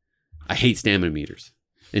 I hate stamina meters.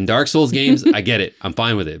 In Dark Souls games, I get it. I'm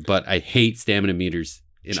fine with it, but I hate stamina meters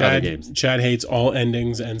in other games. Chad hates all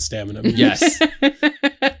endings and stamina meters. Yes.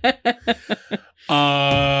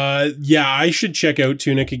 Yeah, I should check out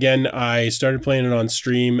Tunic again. I started playing it on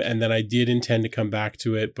stream, and then I did intend to come back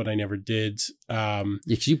to it, but I never did. Yeah,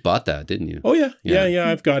 'cause you bought that, didn't you? Oh yeah,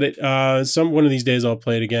 I've got it. One of these days I'll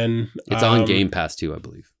play it again. It's on Game Pass too, I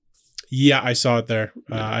believe. Yeah, I saw it there.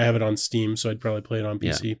 I have it on Steam, so I'd probably play it on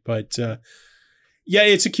PC. But yeah,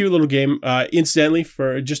 it's a cute little game. Incidentally,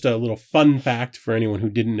 for just a little fun fact for anyone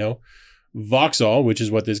who didn't know, voxel, which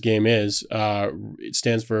is what this game is, it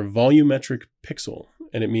stands for volumetric pixel,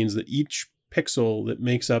 and it means that each pixel that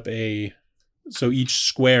makes up each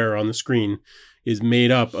square on the screen is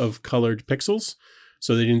made up of colored pixels.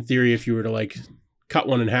 So that in theory, if you were to like cut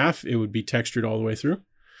one in half, it would be textured all the way through.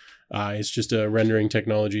 It's just a rendering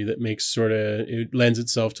technology that it lends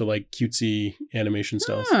itself to like cutesy animation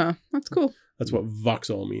styles. Ah, that's cool. That's what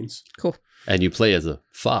voxel means. Cool. And you play as a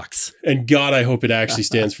fox. And God, I hope it actually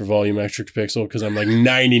stands for volumetric pixel, because I'm like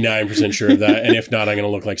 99% sure of that. And if not, I'm going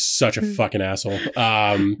to look like such a fucking asshole.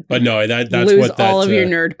 But no, that's lose what that, all of your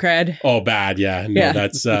nerd cred. Oh, bad. Yeah. No, Yeah.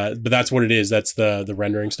 that's, but that's what it is. That's the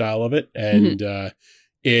rendering style of it. And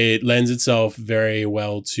it lends itself very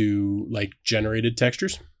well to like generated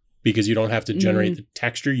textures, because you don't have to generate the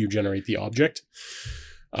texture, you generate the object.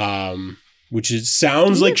 Which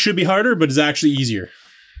sounds like should be harder, but is actually easier.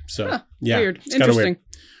 So yeah, weird. It's kind of weird.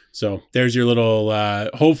 So there's your little,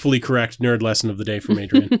 hopefully correct nerd lesson of the day from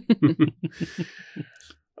Adrian.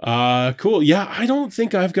 Cool. Yeah, I don't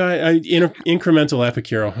think I've got incremental epic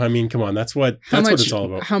hero. I mean, come on, that's what it's all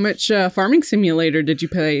about. How much Farming Simulator did you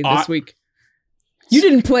play this week? You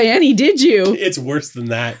didn't play any, did you? It's worse than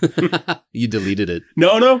that. You deleted it.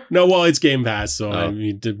 No. Well, it's Game Pass, so I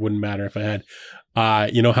mean, it wouldn't matter if I had.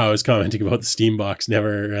 You know how I was commenting about the Steam box,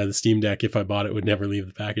 the Steam Deck, if I bought it, would never leave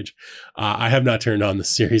the package. I have not turned on the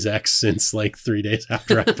Series X since like 3 days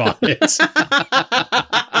after I bought it.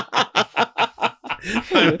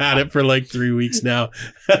 I've had it for like 3 weeks now.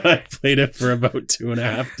 I played it for about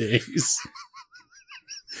 2.5 days.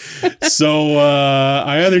 So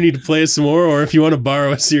I either need to play it some more, or if you want to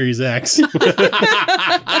borrow a Series X.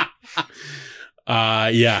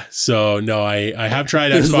 Yeah. So no, I have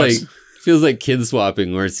tried Xbox. Feels like kid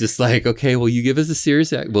swapping, where it's just like, okay, well, you give us a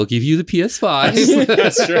Series X, we'll give you the PS5.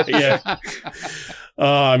 That's right. Yeah. Oh,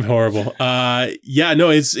 I'm horrible. Yeah,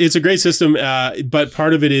 no, it's a great system. But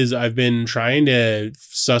part of it is I've been trying to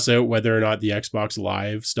suss out whether or not the Xbox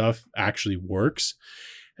Live stuff actually works.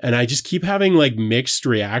 And I just keep having like mixed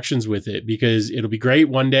reactions with it, because it'll be great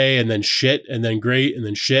one day and then shit, and then great and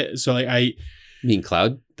then shit. So like You mean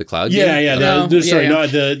the cloud yeah, game? Yeah,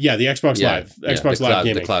 the Xbox Live. Xbox Live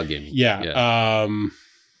gaming. The cloud gaming. Yeah.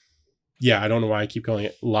 Yeah, I don't know why I keep calling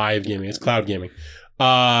it live gaming. It's cloud gaming.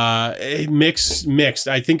 Mixed.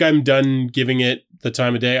 I think I'm done giving it the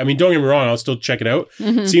time of day. I mean, don't get me wrong, I'll still check it out.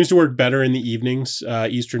 Mm-hmm. Seems to work better in the evenings,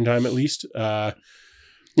 Eastern time at least.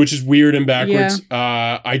 Which is weird and backwards.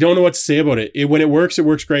 Yeah. I don't know what to say about it. When it works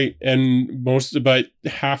great. And about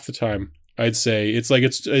half the time, I'd say it's like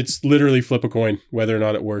it's literally flip a coin whether or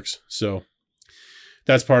not it works. So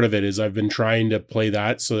that's part of it, is I've been trying to play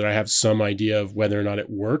that so that I have some idea of whether or not it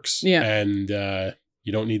works. Yeah. And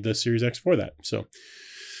you don't need the Series X for that. So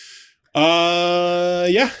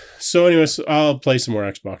yeah. So anyways, I'll play some more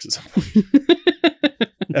Xbox at some point.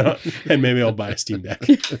 And maybe I'll buy a Steam Deck.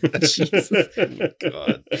 Jesus.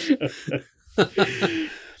 God.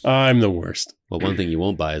 I'm the worst. Well, one thing you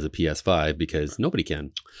won't buy is a PS5 because nobody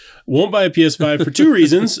can. Won't buy a PS5 for two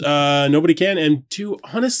reasons. Nobody can. And two,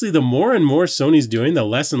 honestly, the more and more Sony's doing, the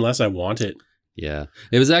less and less I want it. Yeah.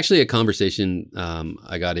 It was actually a conversation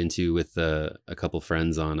I got into with a couple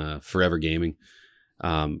friends on Forever Gaming,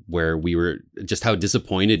 where we were just how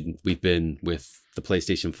disappointed we've been with the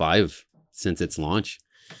PlayStation 5 since its launch.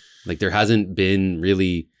 Like there hasn't been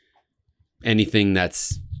really anything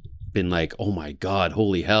that's been like, oh my God,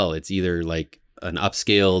 holy hell. It's either like an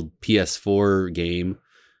upscaled PS4 game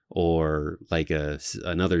or like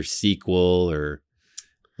another sequel or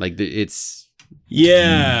like it's.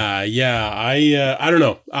 Yeah. I don't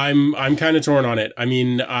know. I'm kind of torn on it. I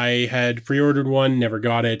mean, I had pre-ordered one, never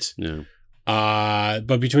got it. No.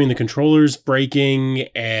 But between the controllers breaking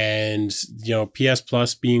and, PS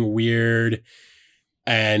Plus being weird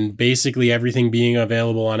and basically everything being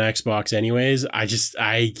available on Xbox anyways,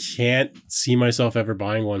 I can't see myself ever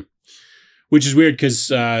buying one, which is weird because,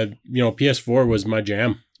 PS4 was my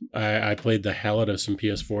jam. I played the hell out of some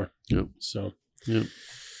PS4. Yep. So, Yep.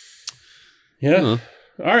 Yeah. Uh-huh.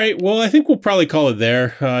 All right. Well, I think we'll probably call it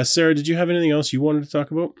there. Sarah, did you have anything else you wanted to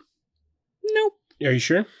talk about? Nope. Are you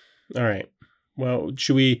sure? All right. Well,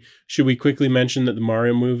 should we quickly mention that the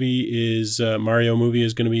Mario movie is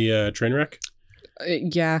going to be a train wreck?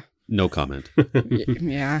 Yeah. No comment.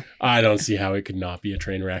 Yeah. I don't see how it could not be a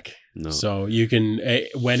train wreck. No. So you can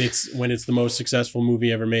when it's the most successful movie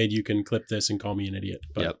ever made, you can clip this and call me an idiot.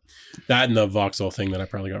 But Yep. That and the Vauxhall thing that I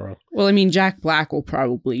probably got wrong. Well, I mean, Jack Black will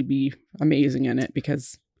probably be amazing in it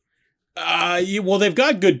because. Well, they've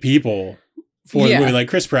got good people for the movie, like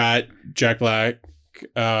Chris Pratt, Jack Black.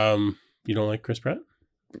 You don't like Chris Pratt?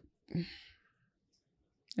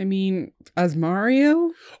 I mean, as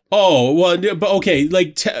Mario? Oh, well, but okay,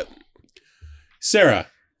 like Sarah,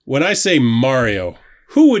 when I say Mario,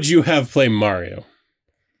 who would you have play Mario?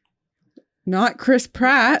 Not Chris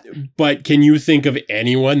Pratt. But can you think of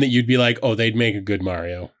anyone that you'd be like, oh, they'd make a good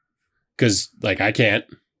Mario? Because, like, I can't.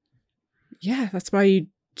 Yeah, that's why you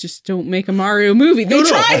just don't make a Mario movie. They No,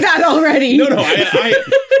 tried that already. No,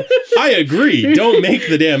 I agree. Don't make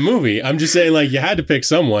the damn movie. I'm just saying, like, you had to pick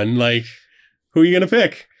someone. Like, who are you going to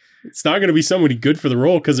pick? It's not going to be somebody good for the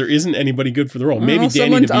role because there isn't anybody good for the role. Maybe Danny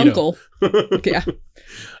someone's DeVito. uncle.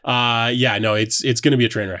 Yeah. No, it's going to be a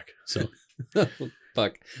train wreck. So.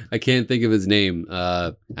 Fuck. I can't think of his name.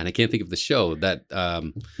 And I can't think of the show. That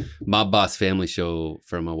Mob Boss family show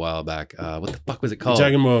from a while back. What the fuck was it called?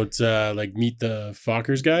 You're talking about like Meet the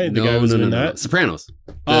Fockers guy? The guy who was in that? Sopranos.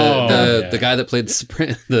 The guy that played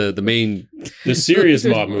the main... The serious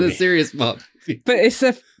mob movie. The serious mob. But it's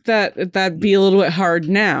that'd be a little bit hard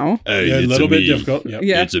now. A little bit difficult. Yep.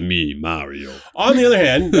 Yeah. It's a me, Mario. On the other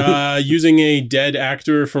hand, using a dead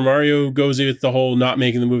actor for Mario goes with the whole not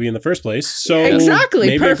making the movie in the first place. So Exactly.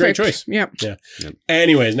 maybe Perfect. a great choice. Yep. Yeah.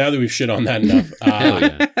 Anyways, now that we've shit on that enough, Hell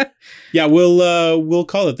yeah. yeah, we'll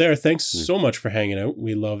call it there. Thanks so much for hanging out.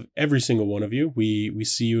 We love every single one of you. We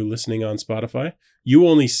see you listening on Spotify. You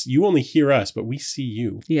only hear us, but we see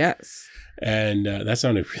you. Yes. And that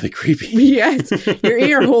sounded really creepy. Yes. Your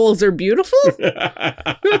ear holes are beautiful.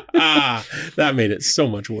 That made it so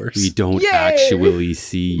much worse. We don't Yay! actually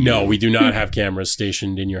see you. No, we do not have cameras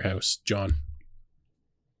stationed in your house, John.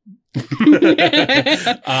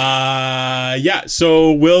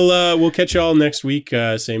 So we'll catch y'all next week,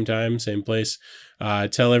 same time, same place.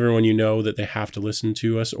 Tell everyone you know that they have to listen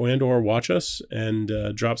to us and or watch us,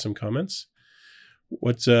 and drop some comments.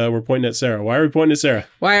 We're pointing at Sarah. Why are we pointing at Sarah?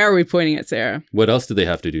 Why are we pointing at Sarah? What else do they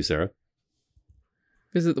have to do, Sarah?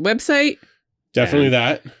 Visit the website. Definitely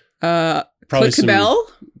that. Probably Click the bell.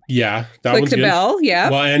 Yeah, that Click one's the good. bell. Yeah.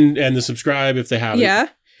 Well, and the subscribe if they haven't. Yeah.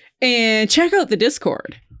 And check out the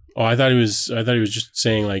Discord. Oh, I thought he was just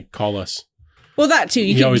saying like call us. Well, that too.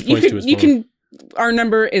 He always points to his phone. Our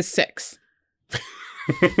number is 6.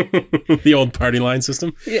 The old party line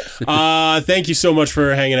system. Yes. Thank you so much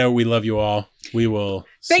for hanging out. We love you all. We will.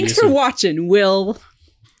 Thanks for watching, Will.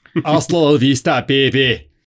 Hasta la vista, baby.